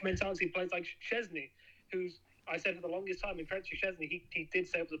 Weak mentality. Players like Szczesny, who's, I said for the longest time, in credit to Szczesny, he did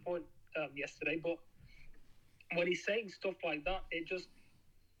say up to the point yesterday, but when he's saying stuff like that,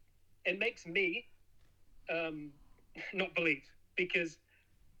 it makes me not believe, because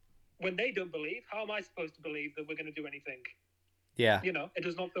when they don't believe, how am I supposed to believe that we're going to do anything? Yeah. It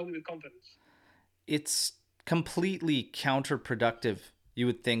does not fill me with confidence. It's completely counterproductive, you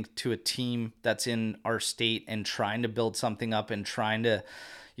would think, to a team that's in our state and trying to build something up and trying to,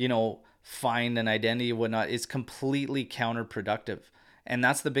 find an identity and whatnot. It's completely counterproductive. And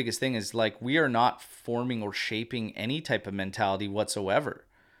that's the biggest thing, is like, we are not forming or shaping any type of mentality whatsoever,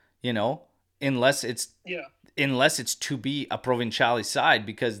 unless it's to be a Provinciale side,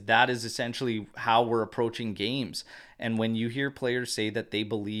 because that is essentially how we're approaching games. And when you hear players say that they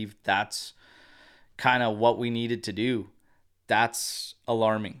believe that's kind of what we needed to do, that's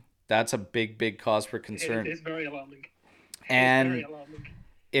alarming. That's a big, big cause for concern. It's very alarming. And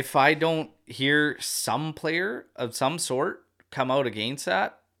if I don't hear some player of some sort come out against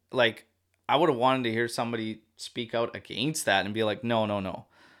that, like, I would have wanted to hear somebody speak out against that and be like, no.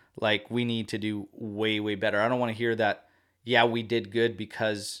 Like, we need to do way, way better. I don't want to hear that, yeah, we did good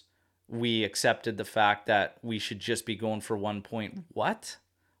because we accepted the fact that we should just be going for 1 point. What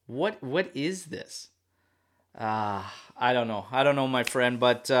is this? I don't know, my friend,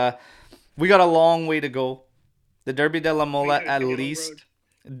 but we got a long way to go. The Derby della Mola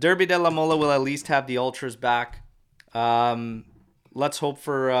will at least have the ultras back. Let's hope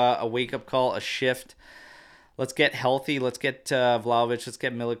for a wake-up call, a shift. Let's get healthy. Let's get Vlahovic. Let's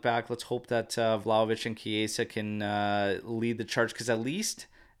get Milik back. Let's hope that Vlahovic and Chiesa can lead the charge, because at least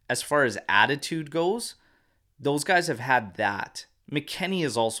as far as attitude goes, those guys have had that. McKennie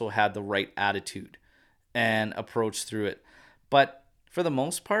has also had the right attitude and approach through it. But for the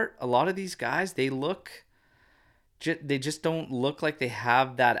most part, a lot of these guys, they just don't look like they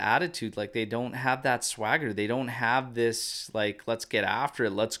have that attitude. Like, they don't have that swagger. They don't have this, like, let's get after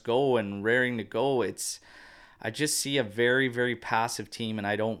it, let's go, and raring to go. I just see a very, very passive team, and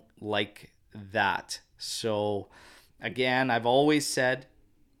I don't like that. So, again, I've always said,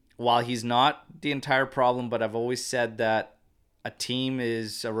 while he's not the entire problem, but I've always said that a team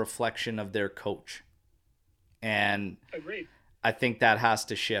is a reflection of their coach. And agreed. I think that has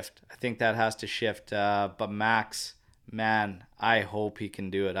to shift. But Max, man, I hope he can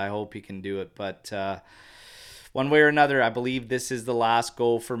do it. But one way or another, I believe this is the last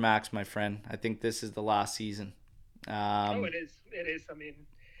go for Max, my friend. I think this is the last season. It is. I mean,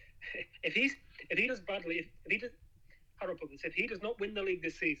 if he does badly, if he does not win the league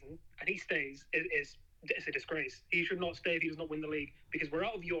this season and he stays, it's a disgrace. He should not stay if he does not win the league, because we're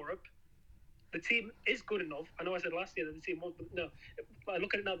out of Europe. The team is good enough. I know I said last year that the team was, but no. I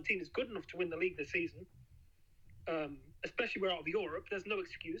look at it now, the team is good enough to win the league this season. Especially we're out of Europe. There's no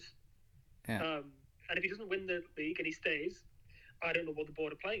excuse. Yeah. And if he doesn't win the league and he stays, I don't know what the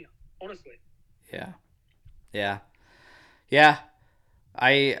board are playing at, honestly. Yeah.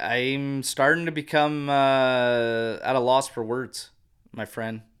 I'm starting to become at a loss for words, my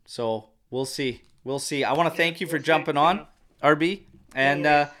friend. So we'll see. I want to thank you for jumping on, RB,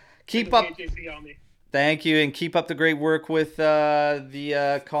 and keep up. Thank you, and keep up the great work with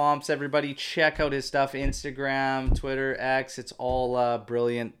the comps. Everybody, check out his stuff: Instagram, Twitter, X. It's all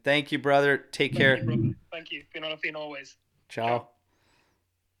brilliant. Thank you, brother. Take care. Thank you, brother. Thank you. Been on a thing always. Ciao.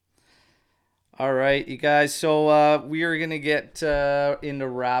 All right, you guys. So we are gonna get into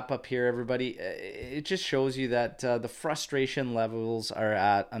wrap up here, everybody. It just shows you that the frustration levels are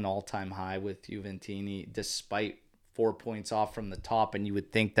at an all-time high with Juventini, despite 4 points off from the top. And you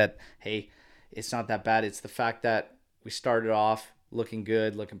would think that, hey, it's not that bad. It's the fact that we started off looking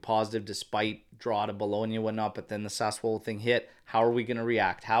good, looking positive, despite draw to Bologna and whatnot. But then the Sassuolo thing hit. How are we gonna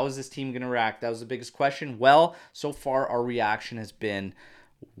react? How is this team gonna react? That was the biggest question. Well, so far our reaction has been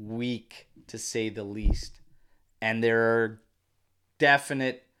weak, to say the least. And there are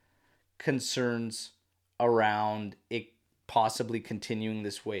definite concerns around it possibly continuing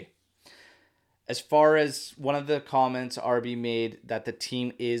this way. As far as one of the comments RB made that the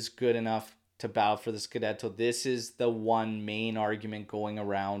team is good enough to battle for the Scudetto, this is the one main argument going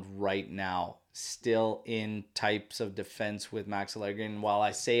around right now. Still in types of defense with Max Allegri. And while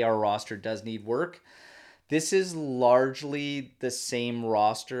I say our roster does need work, this is largely the same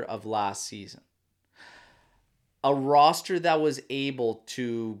roster of last season. A roster that was able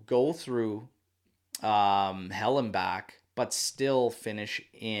to go through hell and back, but still finish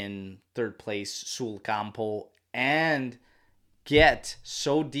in third place, sul campo, and get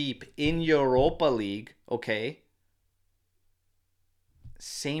so deep in Europa League, okay?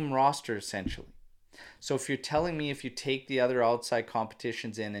 Same roster, essentially. So if you're telling me if you take the other outside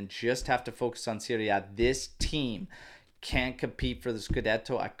competitions in and just have to focus on Serie A, this team can't compete for the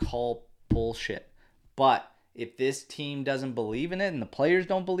Scudetto, I call bullshit. But if this team doesn't believe in it and the players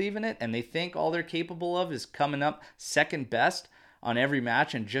don't believe in it and they think all they're capable of is coming up second best on every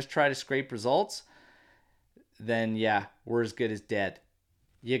match and just try to scrape results, then yeah, we're as good as dead.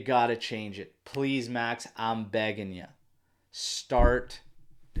 You gotta change it. Please, Max, I'm begging you. Start.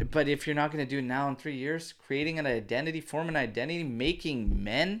 But if you're not going to do it now in 3 years, creating an identity, forming an identity, making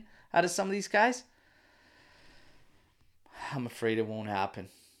men out of some of these guys, I'm afraid it won't happen.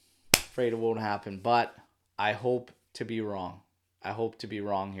 But I hope to be wrong. I hope to be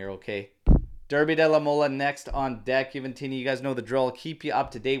wrong here, okay? Derby della Mola next on deck. Juventini, you guys know the drill. I'll keep you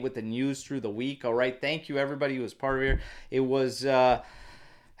up to date with the news through the week, all right? Thank you, everybody who was part of here. It was,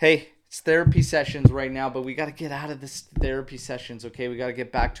 hey, it's therapy sessions right now, but we got to get out of this therapy sessions, okay? We got to get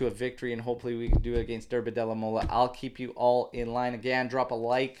back to a victory, and hopefully we can do it against Derby della Mola. I'll keep you all in line. Again, drop a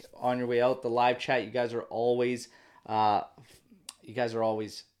like on your way out. The live chat, you guys are always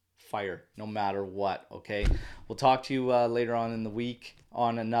fire, no matter what, okay? We'll talk to you later on in the week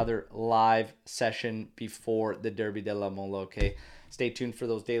on another live session before the Derby della Mola, okay? Stay tuned for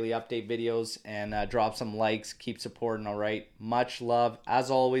those daily update videos and drop some likes. Keep supporting, all right? Much love.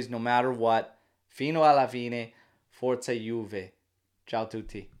 As always, no matter what, fino alla fine, forza Juve. Ciao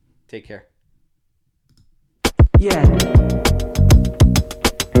tutti. Take care. Yeah.